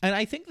beam. And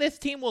I think this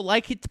team will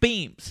like its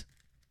beams.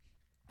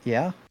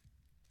 Yeah.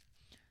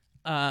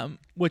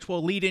 Which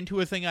will lead into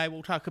a thing I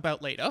will talk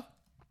about later.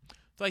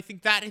 So I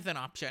think that is an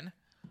option.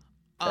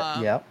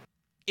 Yeah.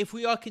 If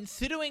we are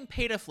considering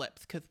pay-to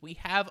flips, because we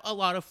have a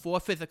lot of 4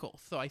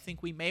 physicals, so I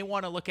think we may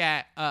want to look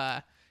at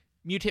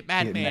Mutant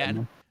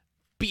Madman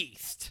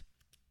Beast.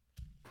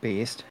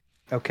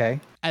 Okay.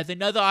 As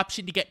another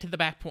option to get to the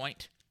back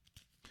point.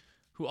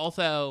 Who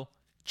also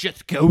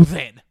just goes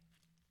in.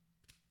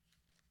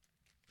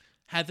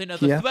 Has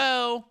another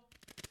throw.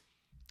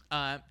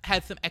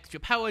 Has some extra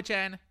power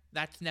gen.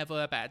 That's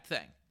never a bad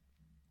thing.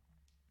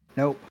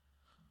 Nope.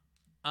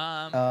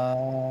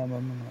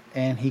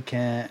 And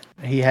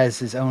he has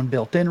his own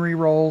built-in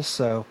rerolls,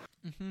 so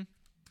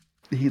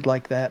he'd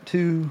like that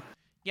too.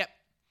 Yep.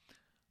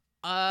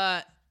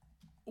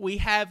 We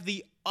have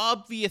the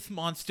obvious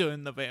monster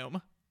in the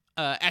room,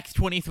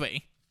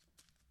 X-23.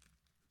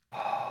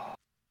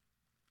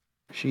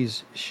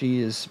 She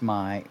is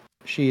my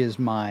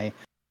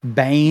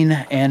bane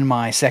and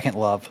my second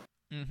love.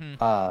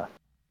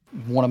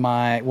 One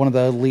of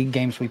the league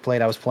games we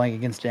played, I was playing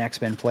against an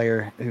X-Men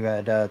player who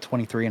had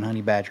 23 and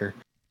Honey Badger.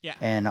 Yeah.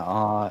 And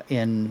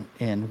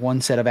in one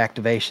set of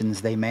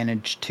activations, they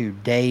managed to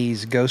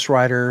daze Ghost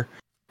Rider,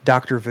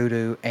 Dr.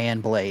 Voodoo,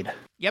 and Blade.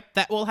 Yep,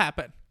 that will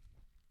happen.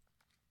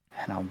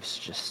 And I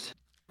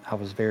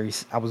was very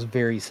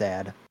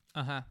sad.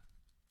 I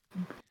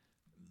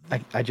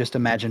just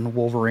imagine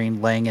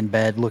Wolverine laying in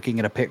bed looking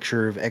at a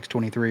picture of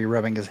X-23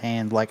 rubbing his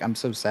hand like, I'm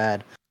so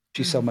sad.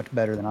 She's so much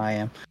better than I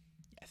am.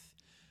 Yes.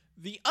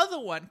 The other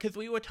one, because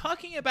we were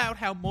talking about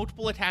how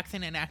multiple attacks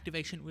and an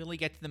activation really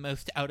gets the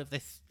most out of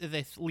this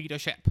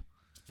leadership.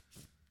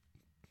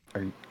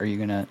 Are you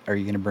gonna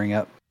bring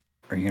up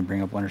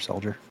Winter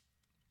Soldier?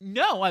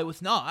 No, I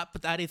was not,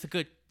 but that is a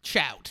good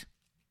shout.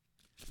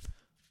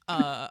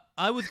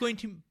 I was going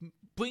to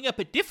bring up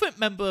a different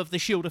member of the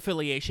SHIELD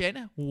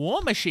affiliation,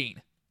 War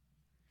Machine.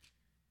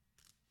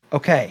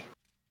 Okay,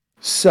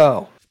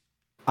 so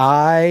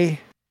I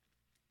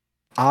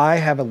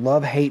have a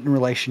love-hate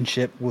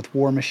relationship with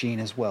War Machine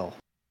as well.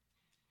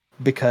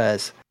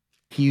 Because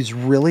he's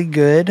really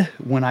good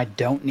when I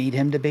don't need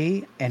him to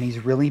be, and he's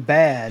really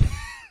bad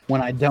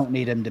when I don't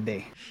need him to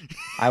be.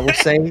 I will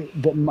say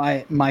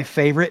that my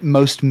favorite,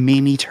 most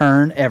memey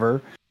turn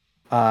ever,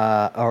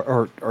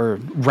 or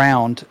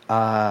round,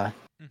 I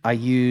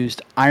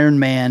used Iron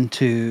Man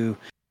to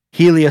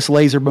Helios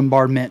laser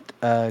bombardment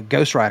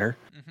Ghost Rider.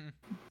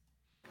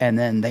 And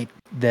then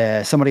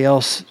somebody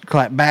else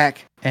clapped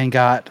back and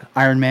got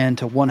Iron Man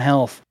to 1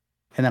 health.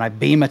 And then I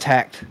beam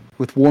attacked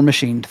with War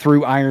Machine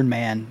through Iron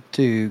Man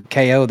to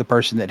KO the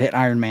person that hit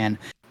Iron Man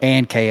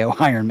and KO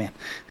Iron Man.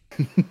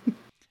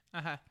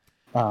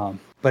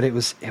 But it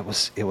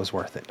was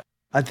worth it.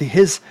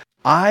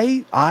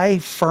 I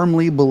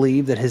firmly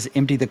believe that his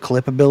empty the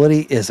clip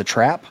ability is a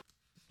trap.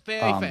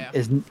 Very fair.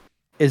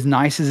 As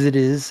nice as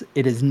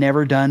it has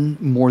never done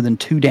more than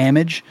 2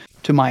 damage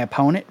to my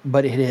opponent,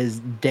 but it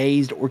has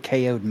dazed or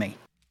KO'd me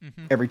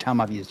every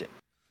time I've used it.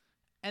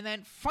 And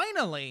then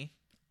finally,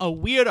 a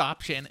weird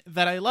option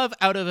that I love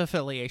out of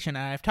affiliation,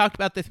 and I've talked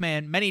about this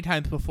man many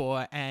times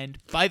before, and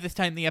by the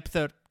time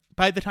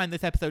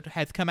this episode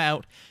has come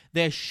out,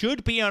 there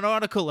should be an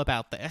article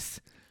about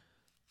this.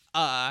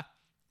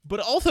 But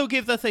also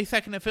gives us a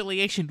second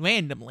affiliation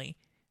randomly.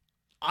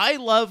 I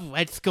love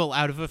Red Skull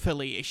out of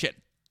affiliation.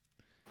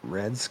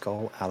 Red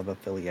Skull out of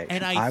affiliation.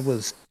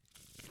 And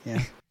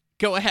yeah.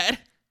 Go ahead.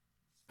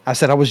 I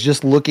said I was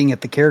just looking at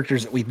the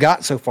characters that we've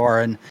got so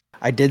far, and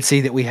I did see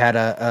that we had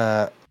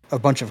a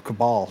bunch of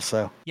Cabal.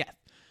 So yeah.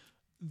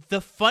 The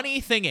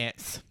funny thing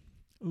is,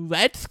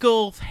 Red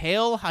Skull's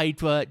Hail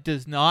Hydra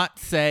does not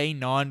say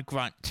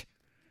non-grunt.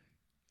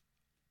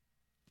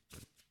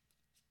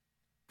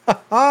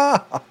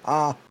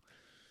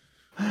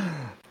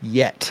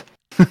 Yet.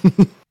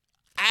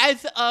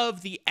 As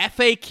of the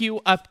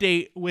FAQ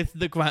update with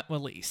the grunt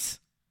release.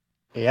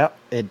 Yep,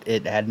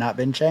 it had not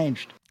been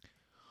changed.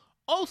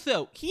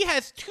 Also, he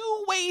has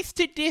 2 ways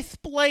to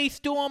displace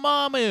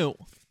Dormammu.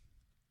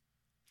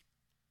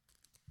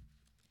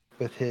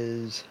 With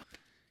his...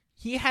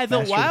 He has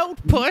Master... a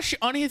wild push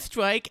on his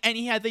strike, and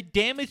he has a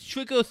damage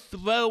trigger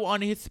throw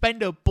on his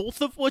spender,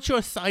 both of which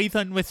are size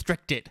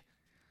unrestricted.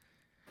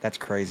 That's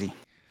crazy.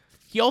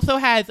 He also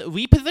has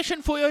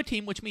reposition for your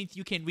team, which means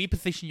you can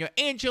reposition your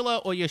Angela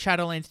or your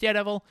Shadowlands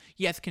Daredevil.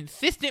 He has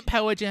consistent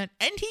power gen,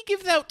 and he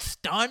gives out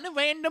stun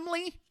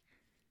randomly.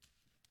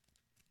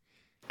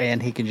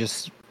 And he can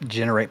just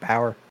generate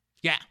power.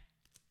 Yeah.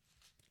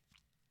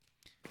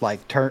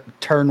 Like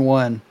turn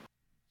 1,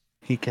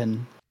 he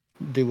can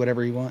do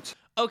whatever he wants.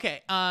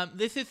 Okay,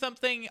 this is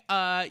something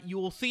you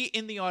will see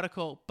in the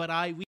article, but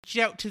I reached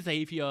out to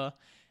Xavier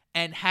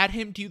and had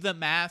him do the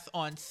math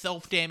on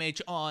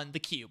self-damage on the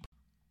cube.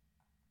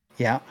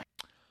 Yeah.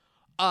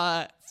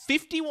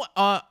 51,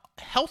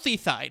 healthy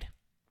side,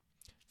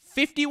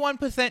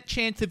 51%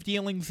 chance of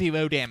dealing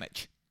 0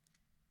 damage.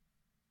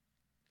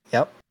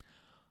 Yep.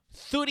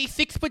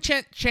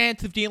 36%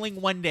 chance of dealing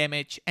 1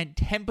 damage, and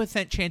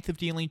 10% chance of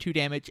dealing 2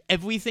 damage.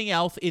 Everything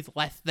else is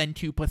less than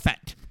 2%.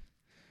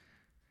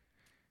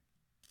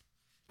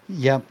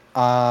 Yep.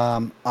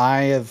 I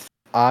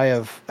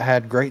have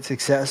had great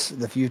success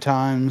the few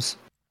times.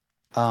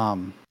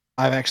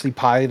 I've actually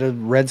piloted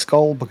Red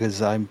Skull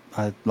because I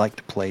like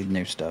to play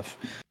new stuff.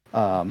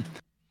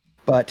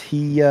 But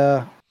he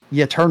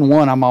turn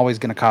 1 I'm always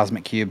gonna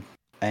Cosmic Cube.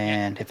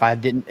 And if I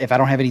don't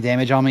have any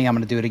damage on me, I'm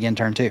gonna do it again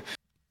turn 2.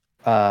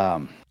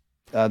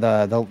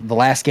 The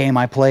last game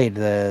I played,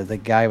 the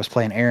guy was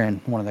playing Aaron,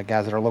 one of the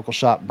guys at our local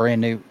shop,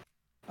 brand new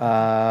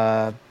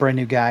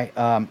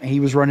guy. He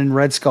was running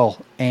Red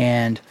Skull,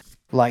 and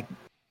like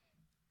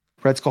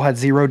Red Skull had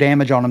 0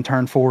 damage on him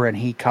turn 4, and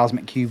he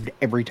Cosmic Cubed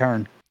every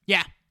turn.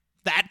 Yeah,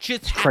 that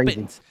just happens.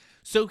 Crazy.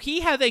 So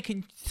he has a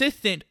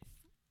consistent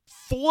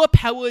 4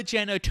 power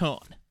gen a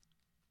turn,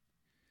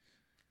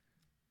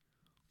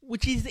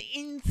 which is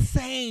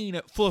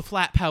insane for a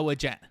flat power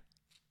gen.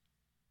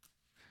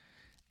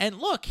 And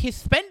look, his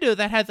spender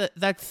that has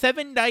that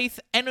 7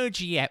 dice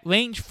energy at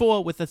range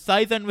 4 with a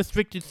size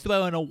unrestricted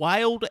throw and a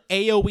wild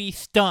AoE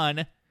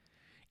stun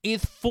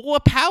is 4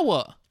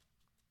 power.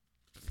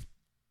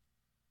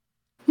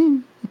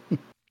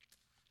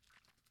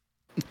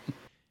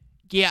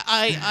 Yeah,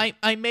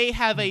 I may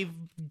have a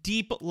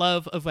deep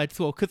love of Red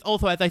Skull, because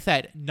also, as I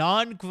said,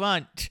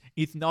 non-grunt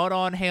is not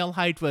on Hail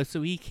Hydra,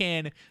 so he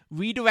can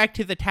redirect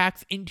his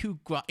attacks into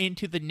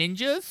the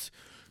ninjas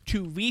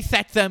to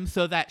reset them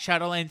so that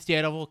Shadowlands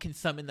Daredevil can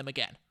summon them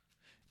again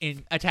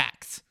in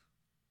attacks.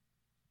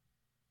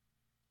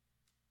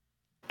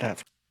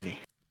 That's crazy.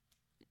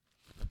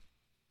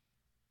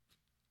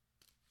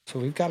 So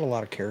we've got a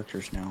lot of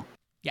characters now.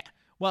 Yeah.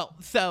 Well,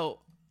 so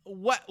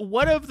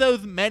what of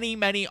those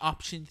many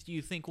options do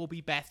you think will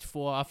be best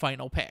for our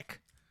final pick?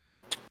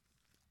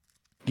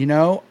 You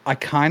know, I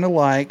kind of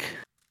like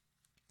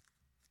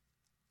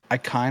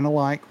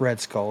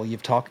Red Skull.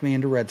 You've talked me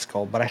into Red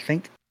Skull, but I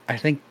think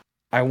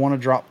I want to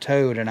drop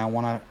Toad, and I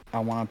want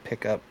to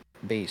pick up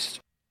Beast.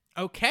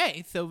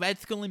 Okay, so Red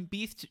Skull and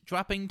Beast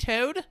dropping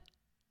Toad?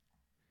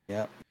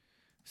 Yep.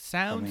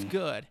 Sounds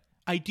good.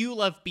 I do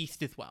love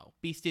Beast as well.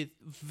 Beast is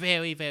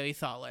very, very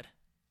solid.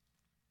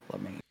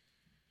 Let me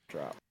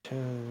drop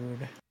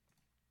Toad.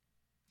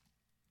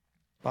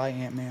 Bye,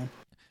 Ant-Man.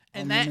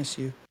 And I miss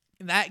you.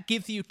 That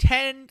gives you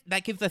 10.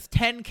 That gives us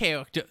 10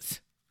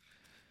 characters.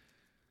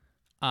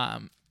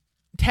 10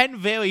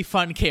 very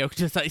fun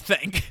characters, I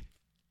think.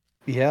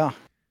 Yeah.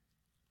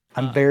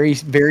 I'm very,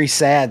 very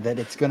sad that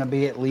it's going to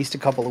be at least a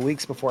couple of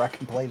weeks before I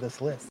can play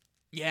this list.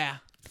 Yeah.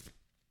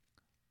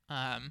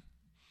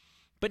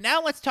 But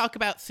now let's talk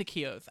about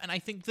Sekiros. And I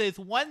think there's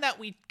one that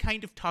we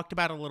kind of talked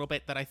about a little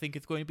bit that I think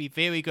is going to be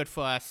very good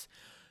for us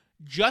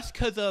just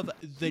because of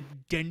the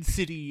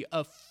density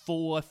of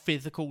 4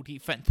 physical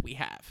defense we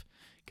have.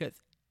 Because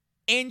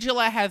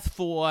Angela has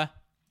 4,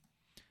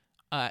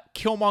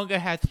 Killmonger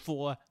has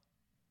 4,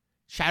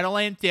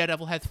 Shadowlands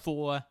Daredevil has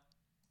 4,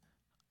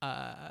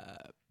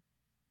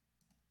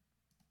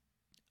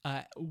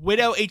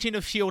 Widow Agent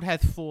of S.H.I.E.L.D.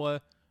 has 4,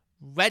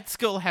 Red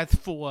Skull has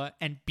 4,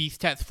 and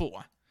Beast has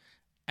 4.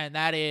 And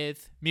that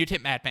is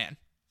Mutant Madman.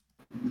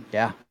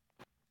 Yeah.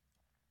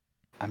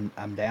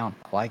 I'm down.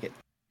 I like it.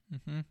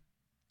 Mm-hmm.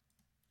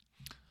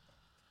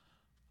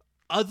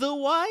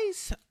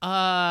 Otherwise,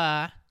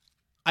 I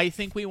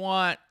think we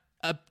want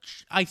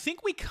I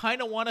think we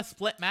kind of want a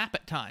split map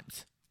at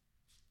times.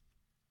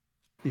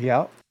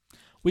 Yeah.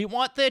 We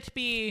want there to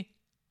be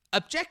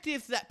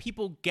objectives that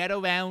people get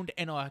around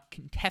and are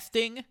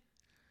contesting.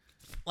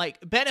 Like,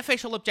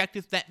 beneficial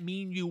objectives that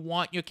mean you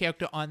want your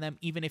character on them,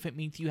 even if it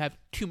means you have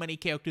too many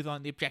characters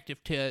on the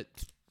objective to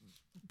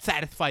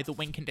satisfy the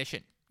win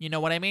condition. You know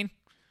what I mean?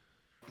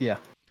 Yeah.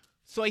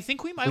 So I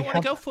think we might We want to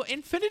have- go for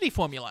Infinity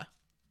Formula.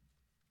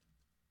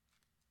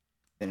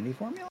 Infinity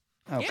Formula?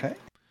 Okay.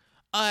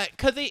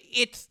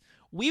 Because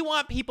we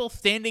want people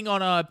standing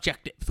on our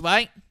objectives,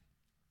 right?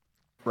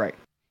 Right.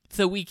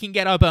 So we can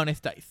get our bonus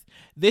dice.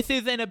 This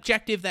is an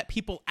objective that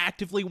people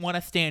actively want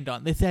to stand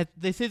on. This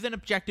is an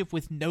objective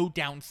with no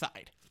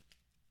downside.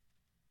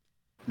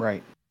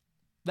 Right.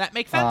 That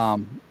makes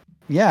sense?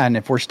 Yeah, and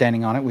if we're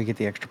standing on it, we get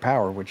the extra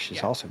power, which is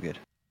Yeah. also good.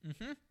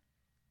 Mm-hmm.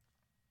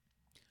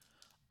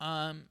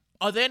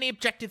 Are there any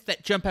objectives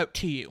that jump out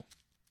to you?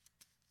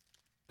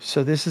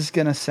 So this is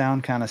going to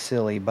sound kind of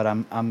silly, but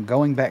I'm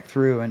going back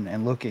through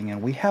and looking,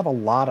 and we have a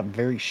lot of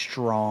very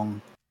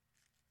strong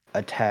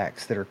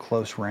attacks that are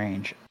close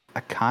range. I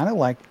kind of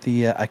like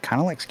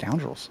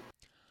Scoundrels.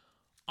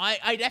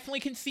 I definitely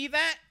can see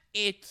that.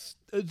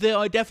 There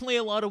are definitely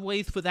a lot of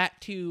ways for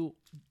that to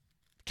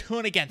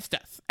turn against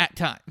us at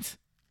times.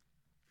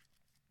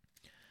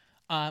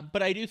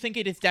 But I do think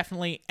it is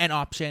definitely an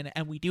option,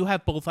 and we do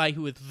have Bullseye,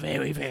 who is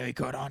very, very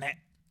good on it.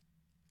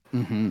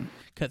 Mm-hmm.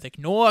 Because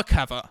ignore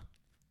cover.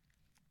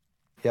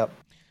 Yep.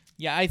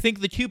 Yeah, I think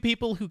the two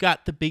people who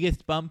got the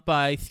biggest bump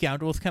by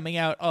Scoundrels coming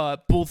out are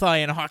Bullseye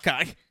and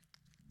Hawkeye.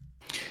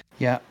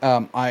 Yeah.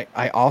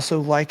 I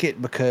also like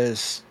it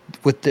because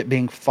with it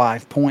being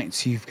 5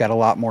 points, you've got a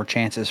lot more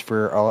chances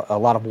for a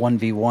lot of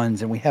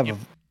 1v1s, and we have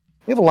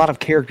a lot of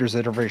characters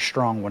that are very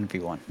strong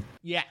 1v1.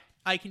 Yeah,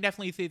 I can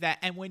definitely see that.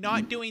 And we're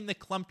not doing the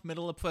clumped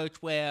middle approach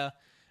where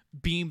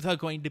beams are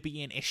going to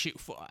be an issue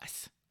for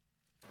us.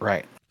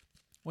 Right.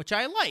 Which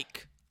I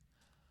like.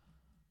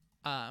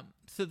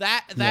 So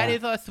that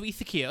is our 3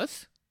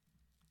 secures.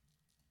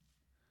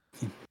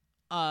 Is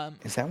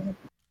that one?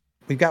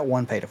 We've got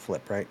one pay to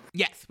flip, right?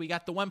 Yes, we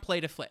got the one play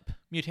to flip,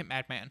 Mutant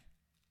Madman.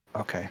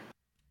 Okay.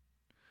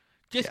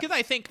 Just because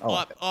I think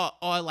like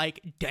our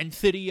like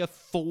density of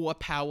 4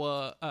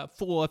 power,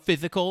 4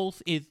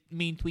 physicals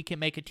means we can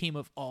make a team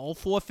of all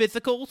 4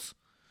 physicals.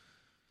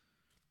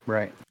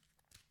 Right.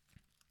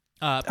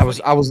 I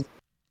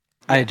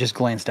had just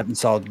glanced up and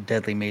saw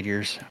Deadly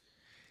Meteors.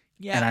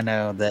 Yeah. And I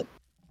know that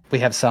we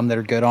have some that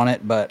are good on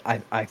it, but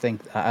I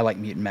think I like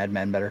Mutant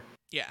Madman better.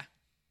 Yeah.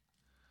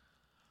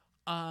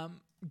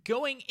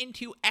 Going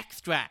into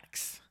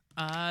extracts,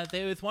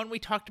 there was one we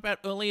talked about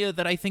earlier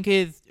that I think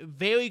is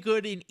very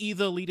good in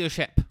either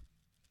leadership,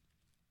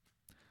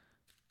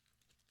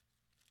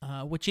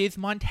 which is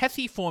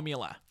Montesi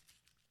Formula.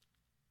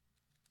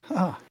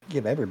 Oh,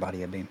 give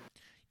everybody a beam.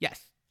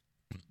 Yes.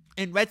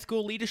 In Red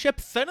School leadership,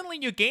 suddenly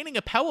you're gaining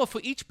a power for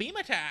each beam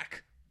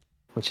attack.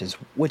 Which is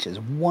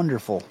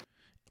wonderful.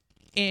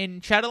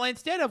 In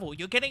Shadowlands Daredevil,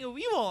 you're getting a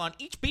reroll on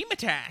each beam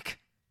attack.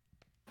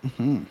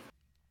 Mm-hmm.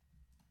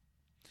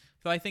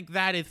 So I think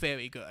that is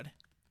very good.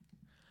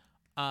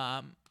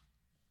 I'm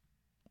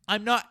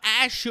not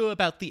as sure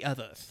about the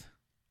others.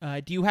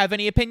 Do you have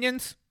any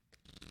opinions?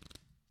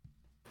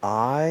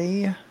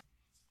 I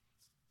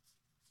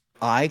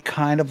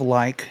kind of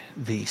like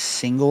the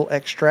single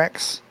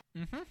extracts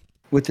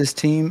with this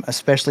team,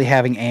 especially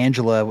having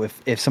Angela.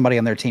 If somebody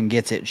on their team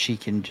gets it, she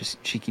can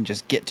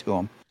just get to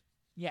them.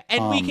 Yeah,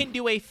 and we can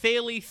do a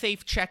fairly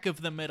safe check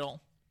of the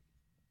middle.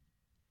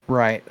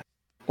 Right.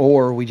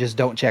 Or we just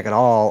don't check at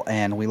all,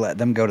 and we let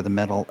them go to the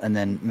middle and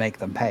then make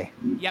them pay.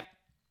 Yep.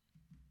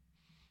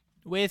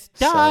 With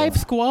Dive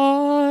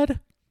Squad.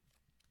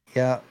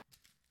 Yeah.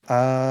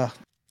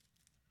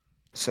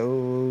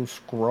 So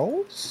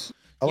Scrolls?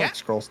 I like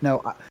Scrolls.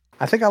 No,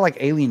 I think I like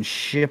Alien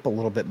Ship a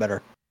little bit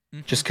better.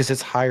 Just because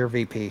it's higher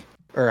VP.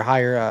 Or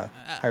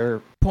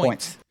higher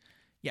points.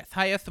 Yes,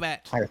 higher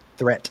threat. Higher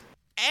threat.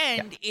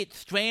 And it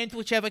strands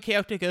whichever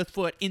character goes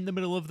for it in the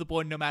middle of the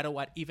board no matter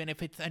what, even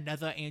if it's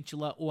another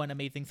Angela or an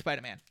Amazing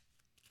Spider-Man.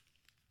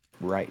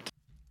 Right.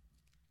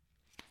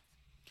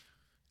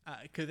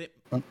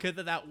 Because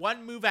of that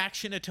one move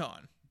action a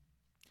turn.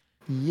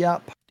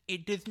 Yep.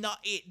 It does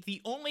not...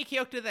 the only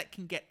character that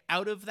can get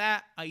out of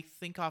that, I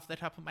think off the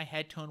top of my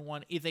head, turn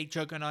 1, is a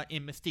Juggernaut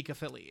in Mystique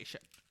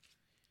Affiliation.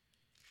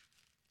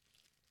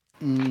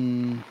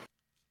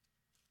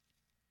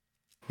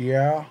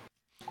 Yeah.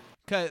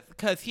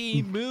 Because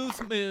he moves,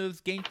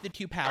 gains the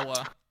 2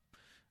 power,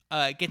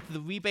 gets the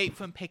rebate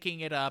from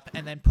picking it up,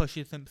 and then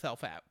pushes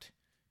himself out.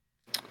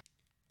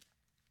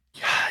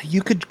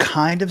 You could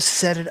kind of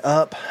set it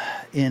up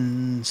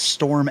in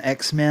Storm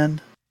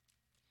X-Men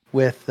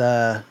with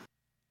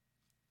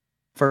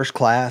First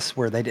Class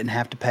where they didn't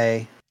have to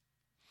pay.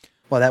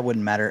 Well, that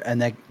wouldn't matter.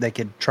 And they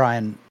could try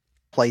and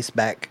place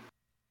back.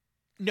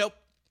 Nope.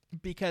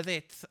 Because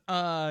it's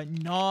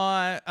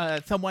not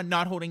someone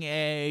not holding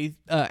a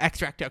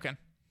extract token.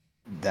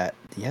 That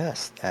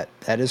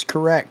is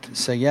correct.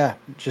 So yeah,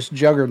 just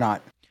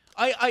Juggernaut.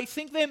 I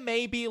think there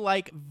may be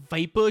like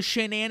Viper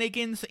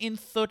shenanigans in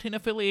certain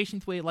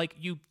affiliations where like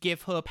you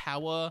give her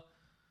power,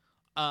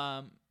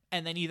 and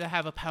then either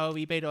have a power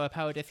rebate or a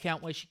power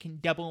discount where she can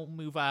double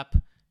move up,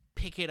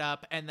 pick it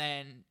up, and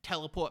then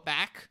teleport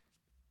back.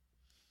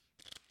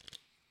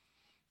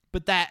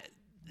 But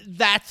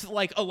that's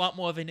like a lot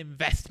more of an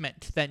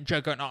investment than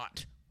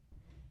Juggernaut.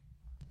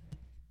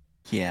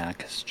 Yeah,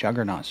 because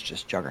Juggernaut's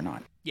just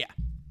Juggernaut. Yeah.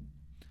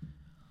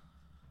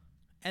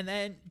 And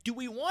then, do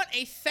we want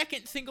a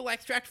second single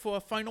extract for a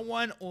final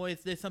one, or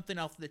is there something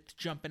else that's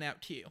jumping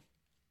out to you?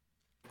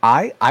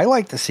 I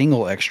like the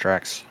single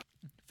extracts.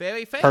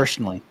 Very fair.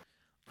 Personally.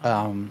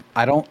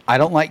 I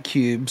don't like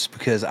cubes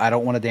because I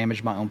don't want to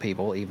damage my own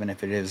people, even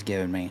if it is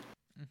given me.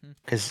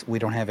 Because we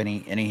don't have any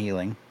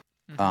healing.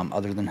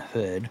 Other than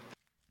Hood.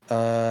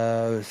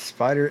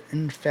 Spider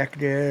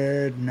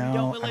Infected, no. You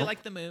don't really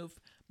like the move.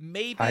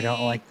 Maybe I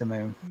don't like the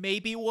move.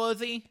 Maybe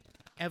Worthy.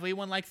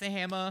 Everyone likes a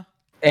hammer.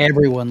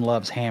 Everyone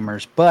loves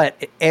hammers,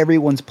 but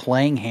everyone's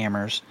playing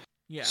hammers.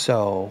 Yeah.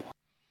 So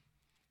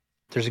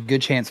there's a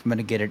good chance I'm going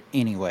to get it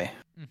anyway.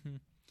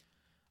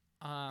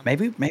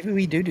 Maybe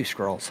we do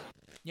scrolls.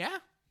 Yeah,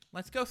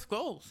 let's go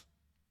scrolls.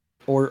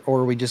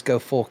 Or we just go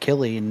full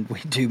Killy and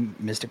we do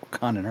Mystical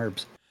Con and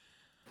Herbs.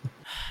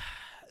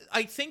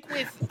 I think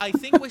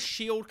with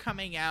Shield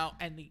coming out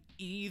and the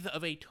ease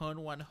of a turn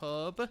 1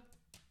 herb,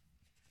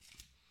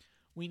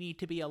 we need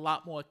to be a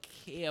lot more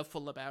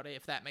careful about it,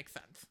 if that makes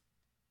sense.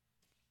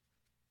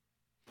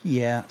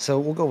 Yeah, so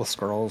we'll go with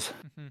scrolls.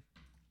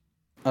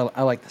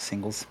 I like the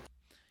singles.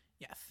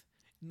 Yes.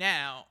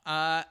 Now,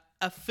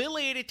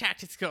 affiliated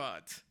tactics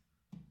cards.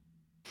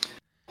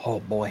 Oh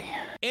boy.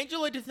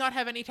 Angela does not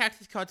have any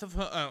tactics cards of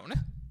her own.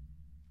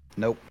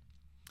 Nope.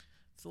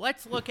 So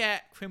let's look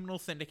at Criminal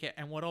Syndicate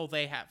and what all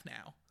they have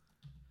now.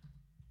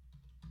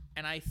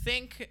 And I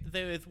think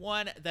there is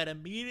one that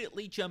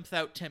immediately jumps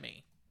out to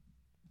me,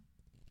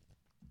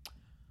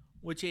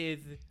 which is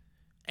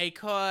a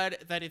card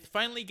that is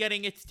finally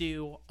getting its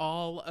due,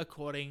 all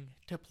according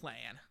to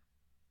plan.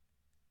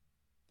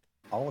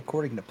 All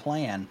according to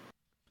plan.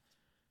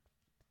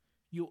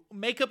 You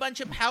make a bunch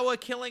of power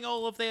killing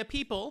all of their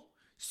people,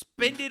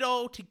 spend it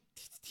all to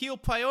steal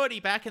priority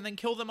back, and then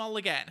kill them all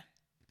again.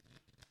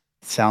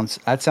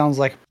 That sounds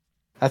like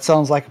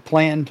a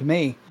plan to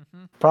me.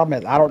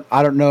 Problem is,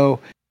 I don't know.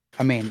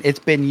 I mean, it's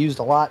been used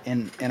a lot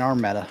in our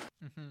meta,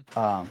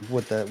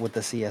 with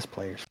the CS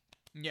players.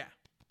 Yeah.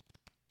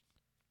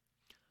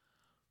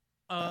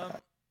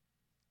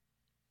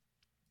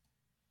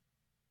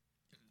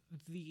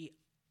 The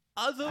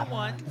other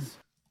ones,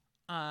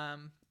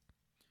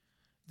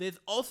 there's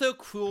also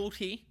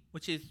Cruelty,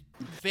 which is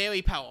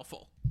very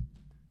powerful.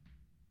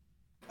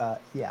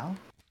 Yeah.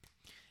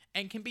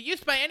 And can be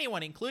used by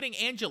anyone, including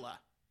Angela.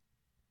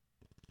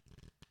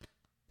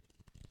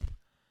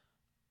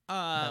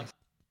 Nice.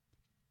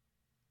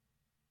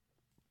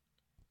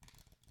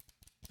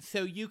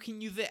 So you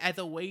can use it as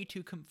a way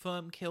to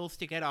confirm kills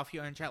to get off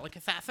your Angelic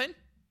Assassin.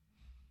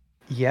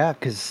 Yeah,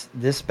 because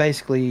this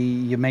basically,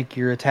 you make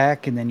your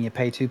attack, and then you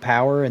pay 2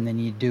 power, and then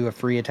you do a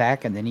free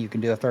attack, and then you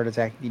can do a third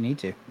attack if you need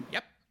to.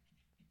 Yep.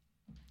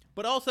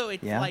 But also,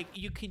 it's like,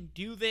 you can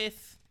do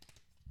this,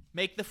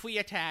 make the free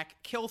attack,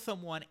 kill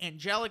someone,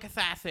 Angelic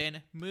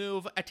Assassin,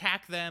 move,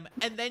 attack them,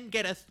 and then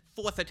get a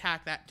 4th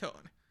attack that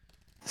turn.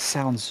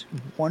 Sounds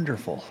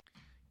wonderful.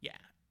 Yeah.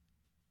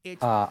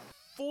 It's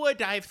for a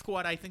dive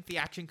squad, I think the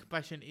action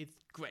compression is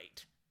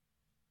great.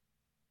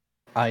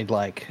 I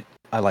like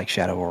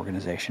Shadow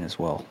Organization as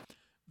well.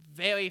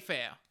 Very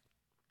fair.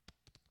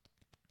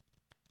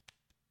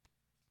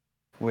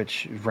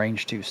 Which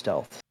range 2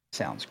 stealth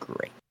sounds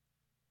great.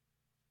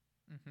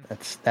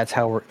 That's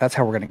how we're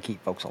gonna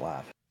keep folks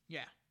alive.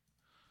 Yeah.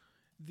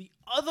 The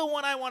other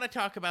one I want to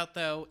talk about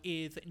though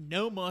is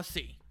No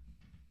Mercy.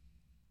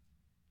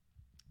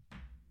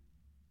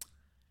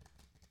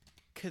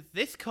 Because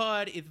this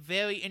card is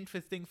very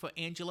interesting for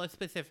Angela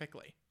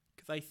specifically.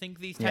 Because I think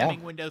these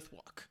timing windows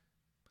work.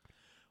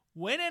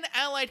 When an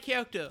allied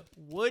character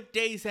would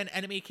daze an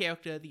enemy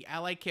character, the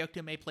allied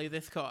character may play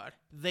this card.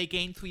 They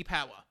gain 3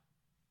 power.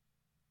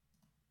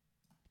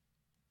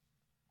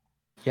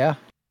 Yeah.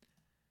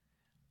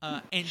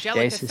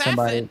 Angelic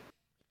Assassin.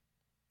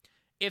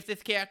 If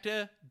this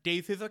character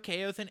dazes or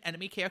KOs an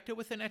enemy character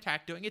with an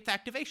attack during its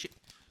activation.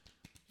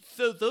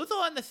 So those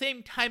are on the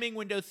same timing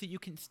window, so you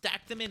can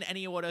stack them in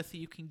any order, so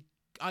you can...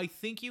 I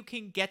think you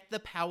can get the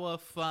power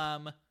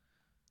from...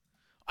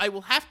 I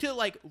will have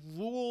to,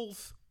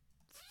 rules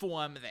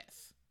form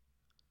this.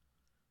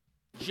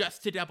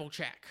 Just to double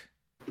check.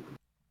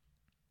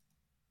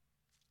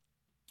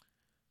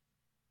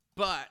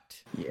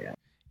 But... Yeah.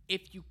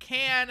 If you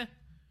can,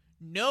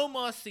 No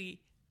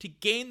Mercy, to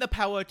gain the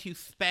power to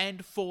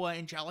spend for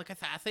Angelic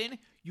Assassin,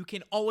 you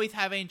can always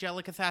have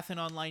Angelic Assassin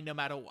online no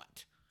matter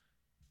what.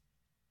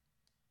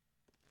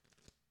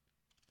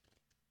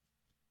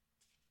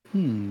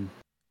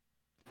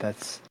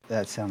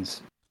 That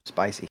sounds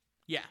spicy.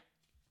 Yeah.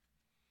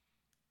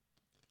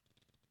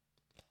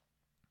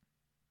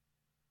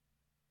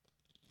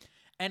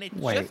 And it's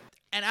just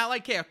an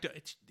allied character.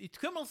 It's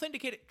Criminal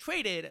Syndicate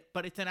traded,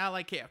 but it's an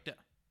allied character.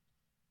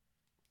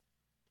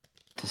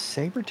 Does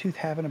Sabretooth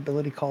have an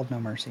ability called No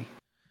Mercy?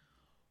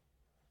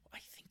 I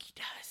think he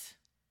does.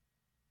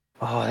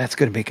 Oh, that's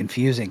going to be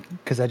confusing,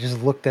 because I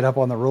just looked it up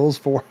on the rules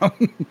for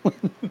him.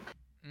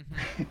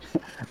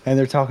 And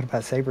they're talking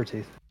about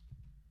Sabretooth.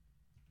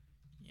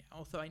 Yeah,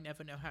 also I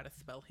never know how to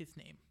spell his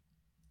name.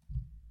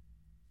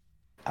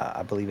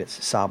 I believe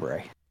it's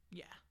Sabre.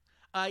 Yeah.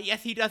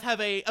 Yes, he does have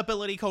a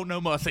ability called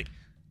No Mercy.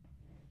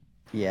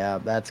 Yeah,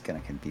 that's gonna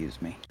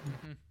confuse me.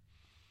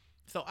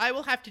 So I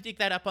will have to dig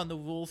that up on the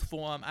rules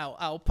forum.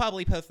 I'll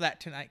probably post that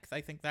tonight because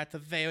I think that's a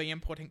very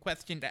important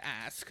question to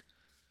ask.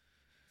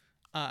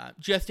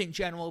 Just in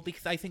general,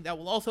 because I think that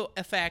will also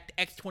affect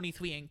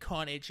X-23 and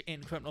Carnage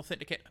in Criminal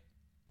Syndicate.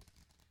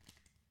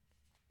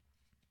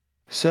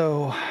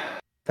 So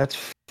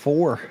that's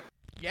 4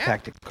 Yeah.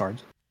 tactic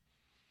cards,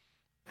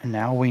 and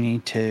now we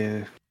need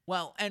to.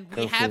 Well, and we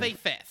Go have for- a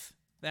 5th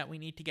that we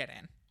need to get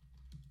in.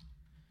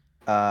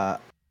 Are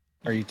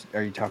you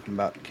talking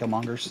about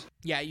Killmongers?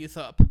 Yeah,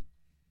 Usurp.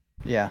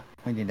 Yeah,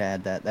 we need to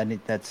add that.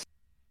 That's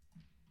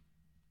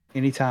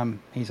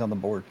anytime he's on the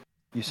board,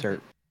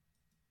 Usurp.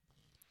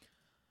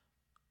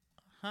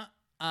 Huh.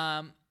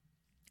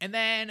 And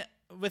then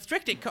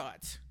restricted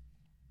cards.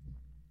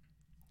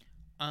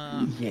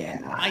 Yeah.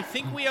 I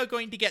think we are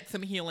going to get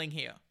some healing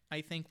here.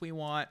 I think we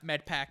want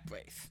Medpack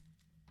Brace.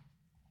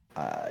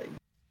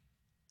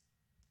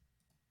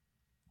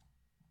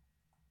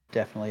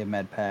 Definitely a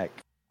med pack.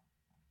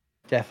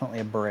 Definitely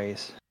a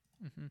brace.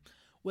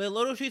 We're a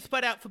little too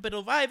spread out for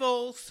Bitter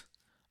Rivals.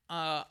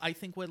 I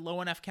think we're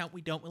low enough count.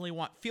 We don't really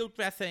want field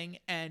dressing,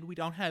 and we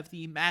don't have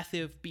the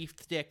massive beef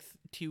sticks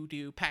to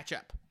do patch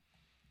up.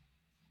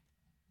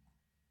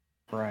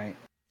 Right.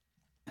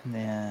 And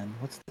then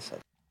what's this?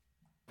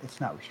 It's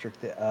not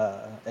restricted.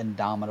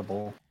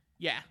 Indomitable.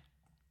 Yeah.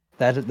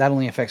 That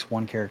only affects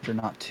one character,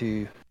 not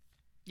 2.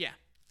 Yeah.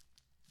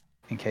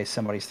 In case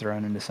somebody's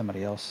thrown into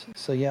somebody else.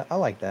 So yeah, I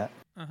like that.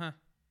 Uh-huh.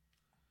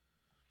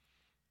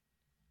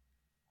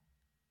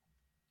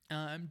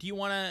 Do you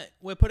want to...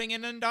 We're putting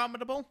in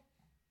Indomitable?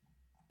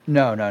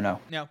 No. No.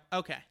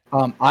 Okay.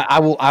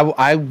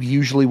 I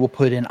usually will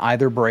put in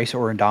either brace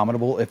or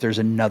Indomitable. If there's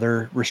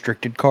another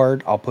restricted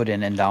card, I'll put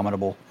in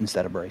Indomitable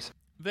instead of brace.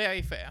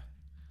 Very fair.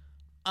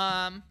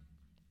 I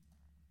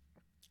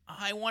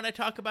want to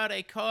talk about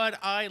a card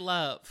I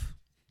love.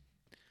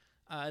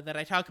 That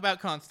I talk about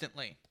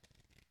constantly.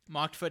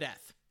 Marked for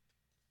Death.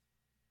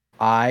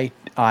 I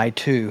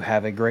too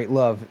have a great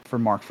love for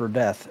Marked for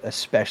Death,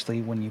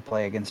 especially when you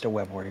play against a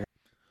web warrior.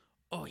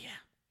 Oh yeah.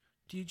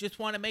 Do you just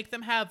want to make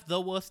them have the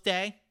worst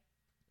day?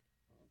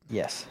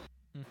 Yes,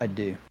 I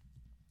do.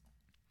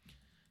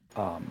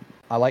 I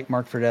like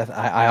Marked for Death.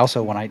 I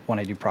also when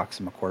I do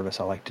Proxima Corvus,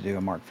 I like to do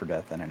a Marked for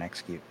Death and an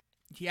Execute.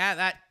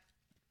 Yeah,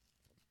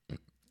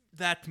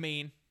 that's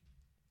mean.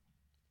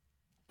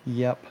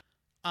 Yep.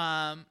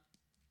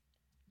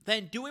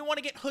 Then do we want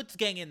to get Hood's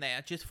Gang in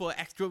there just for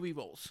extra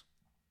rerolls?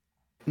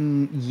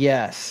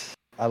 Yes.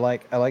 I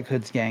like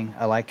Hood's Gang.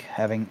 I like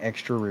having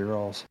extra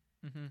rerolls.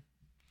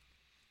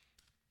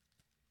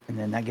 And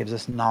then that gives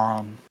us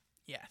Nom.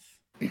 Yes.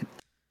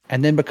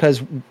 And then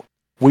because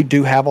we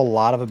do have a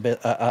lot of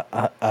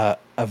a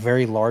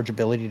very large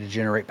ability to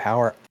generate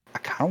power, I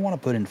kind of want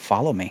to put in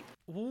Follow Me.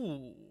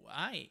 Ooh,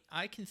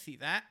 I can see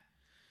that.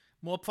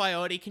 More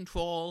priority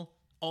control,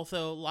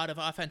 also a lot of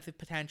offensive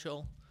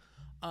potential.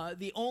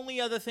 The only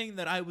other thing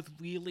that I was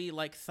really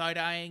like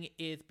side-eyeing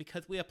is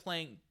because we are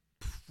playing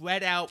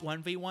spread out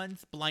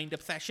 1v1s, Blind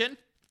Obsession.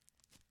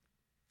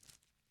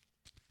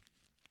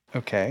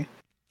 Okay.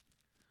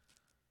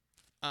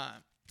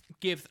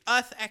 Gives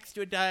us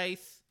extra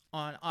dice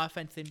on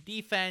offense and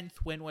defense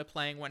when we're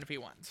playing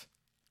 1v1s.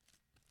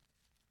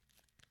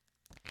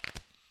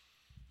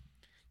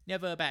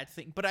 Never a bad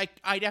thing. But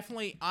I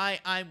definitely,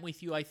 I'm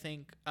with you. I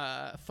think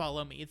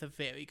Follow Me is a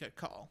very good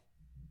call.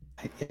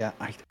 Yeah,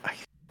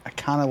 I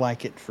kind of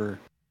like it for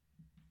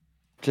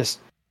just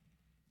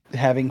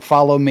having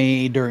Follow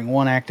Me during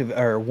one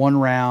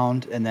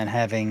round, and then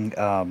having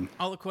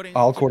all according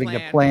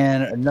to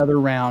plan another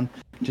round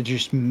to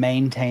just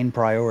maintain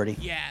priority.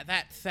 Yeah,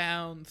 that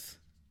sounds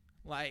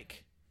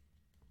like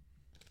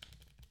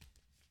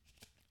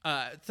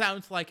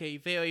a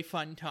very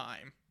fun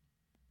time.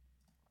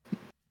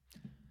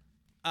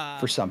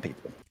 For some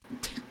people.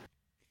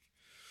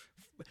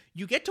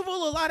 You get to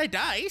roll a lot of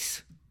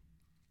dice.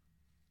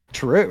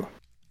 True.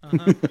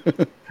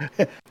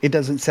 It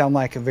doesn't sound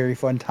like a very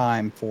fun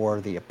time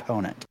for the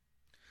opponent.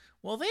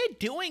 Well, they're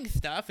doing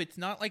stuff. It's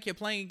not like you're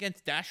playing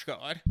against Dash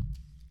Guard.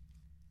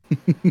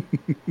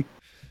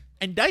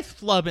 And dice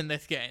flub in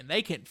this game.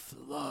 They can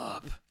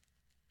flub.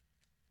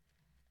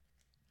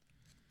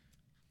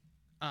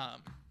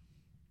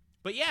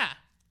 But yeah,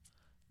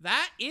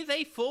 that is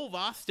a full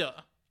roster.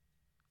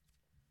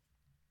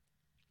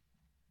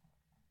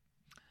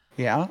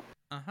 Yeah.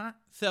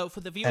 So for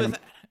the viewers,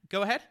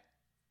 go ahead.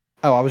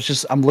 Oh,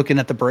 I'm looking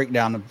at the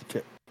breakdown of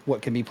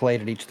what can be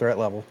played at each threat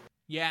level.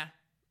 Yeah.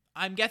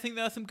 I'm guessing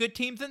there are some good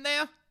teams in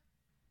there?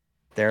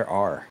 There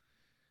are.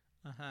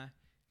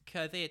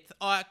 Because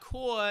our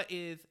core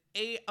is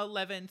 8,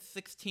 11,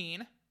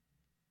 16.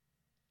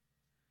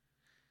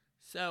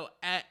 So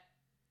at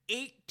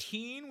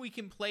 18, we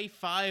can play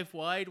 5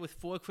 wide with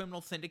 4 Criminal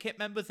Syndicate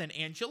members and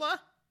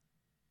Angela.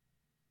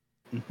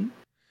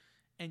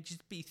 And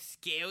just be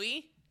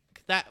scary.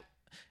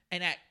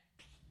 And at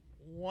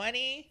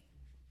 20,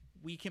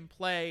 we can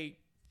play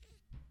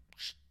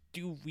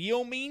do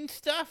real mean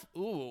stuff,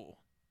 ooh,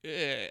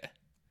 ugh.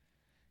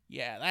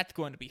 Yeah, that's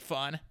going to be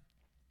fun.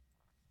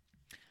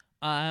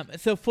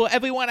 So for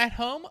everyone at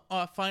home,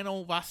 our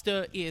final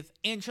roster is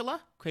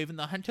Angela, Kraven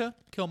the Hunter,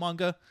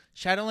 Killmonger,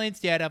 Shadowlands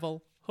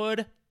Daredevil,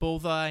 Hood,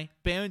 Bullseye,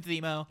 Baron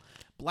Zemo,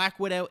 Black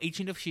Widow,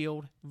 Agent of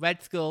S.H.I.E.L.D.,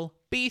 Red Skull,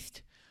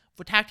 Beast.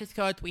 For tactics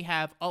cards, we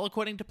have All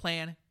According to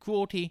Plan,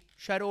 Cruelty,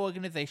 Shadow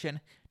Organization,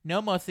 No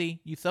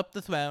Mercy, Usurp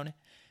the Throne,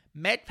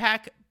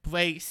 Medpack,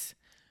 Brace,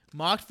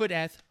 Marked for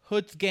Death,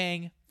 Hood's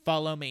Gang,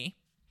 Follow Me.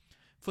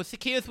 For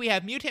secures, we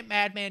have Mutant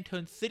Madman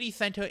turns City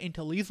Center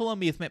into Lethal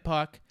Amusement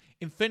Park,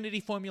 Infinity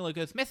Formula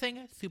goes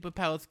missing,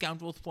 Superpower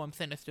Scoundrels form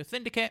Sinister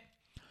Syndicate.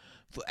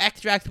 For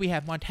extracts, we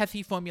have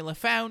Montesi Formula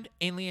found,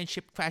 Alien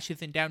ship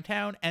crashes in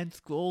downtown, and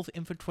Skrulls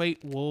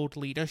infiltrate world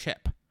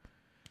leadership.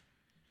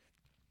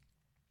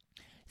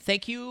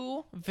 Thank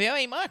you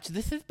very much.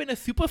 This has been a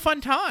super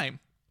fun time.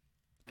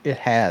 It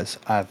has.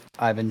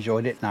 I've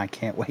enjoyed it, and I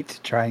can't wait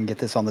to try and get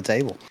this on the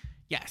table.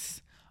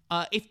 Yes.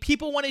 If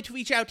people wanted to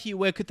reach out to you,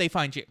 where could they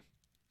find you?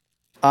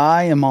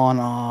 I am on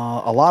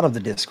a lot of the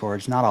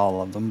Discords, not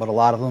all of them, but a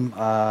lot of them.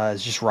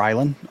 It's just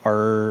Rylan,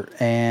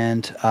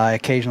 and I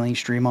occasionally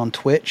stream on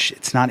Twitch.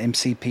 It's not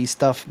MCP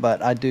stuff,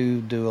 but I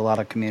do a lot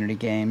of community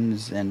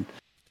games, and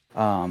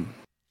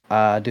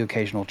I do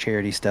occasional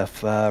charity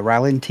stuff.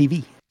 Rylan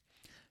TV.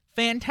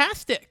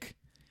 Fantastic.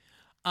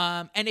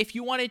 And if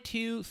you wanted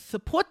to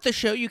support the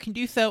show, you can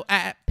do so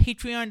at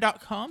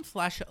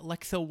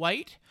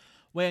patreon.com/AlexaWhite,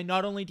 where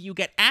not only do you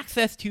get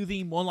access to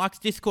the Morlocks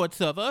Discord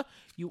server,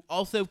 you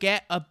also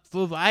get a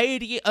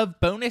variety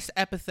of bonus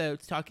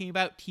episodes talking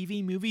about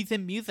TV, movies,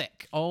 and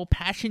music, all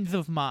passions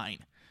of mine.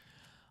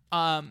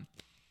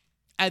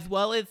 As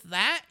well as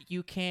that,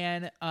 you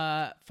can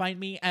find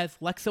me as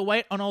Lexa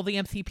White on all the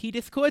MCP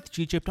Discords,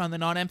 G-Gypt on the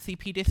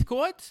non-MCP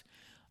Discords.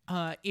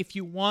 If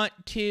you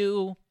want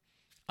to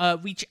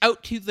reach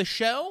out to the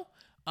show,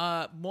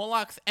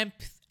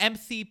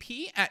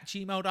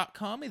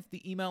 morlocksmcp@gmail.com is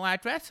the email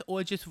address,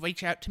 or just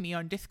reach out to me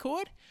on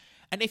Discord.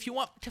 And if you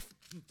want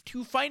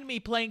to find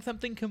me playing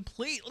something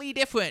completely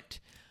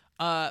different,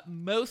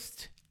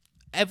 mostly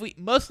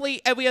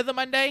every other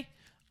Monday,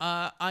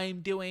 I'm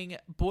doing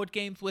board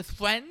games with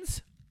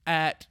friends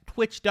at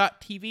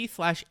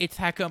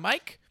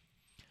twitch.tv/itshackermike.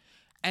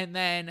 And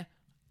then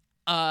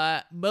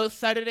most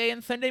Saturday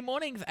and Sunday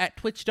mornings at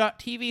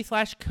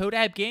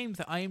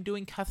twitch.tv/CodabGames, I am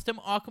doing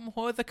custom Arkham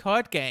Horror the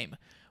card game,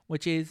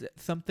 which is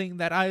something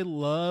that I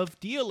love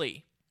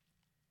dearly.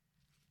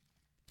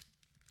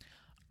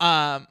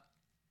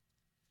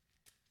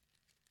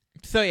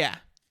 So yeah.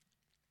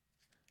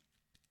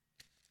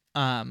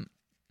 And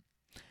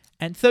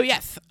so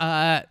yes,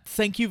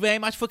 thank you very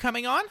much for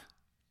coming on.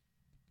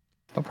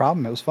 No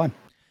problem. It was fun.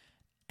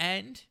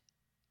 And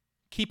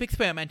keep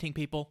experimenting,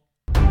 people.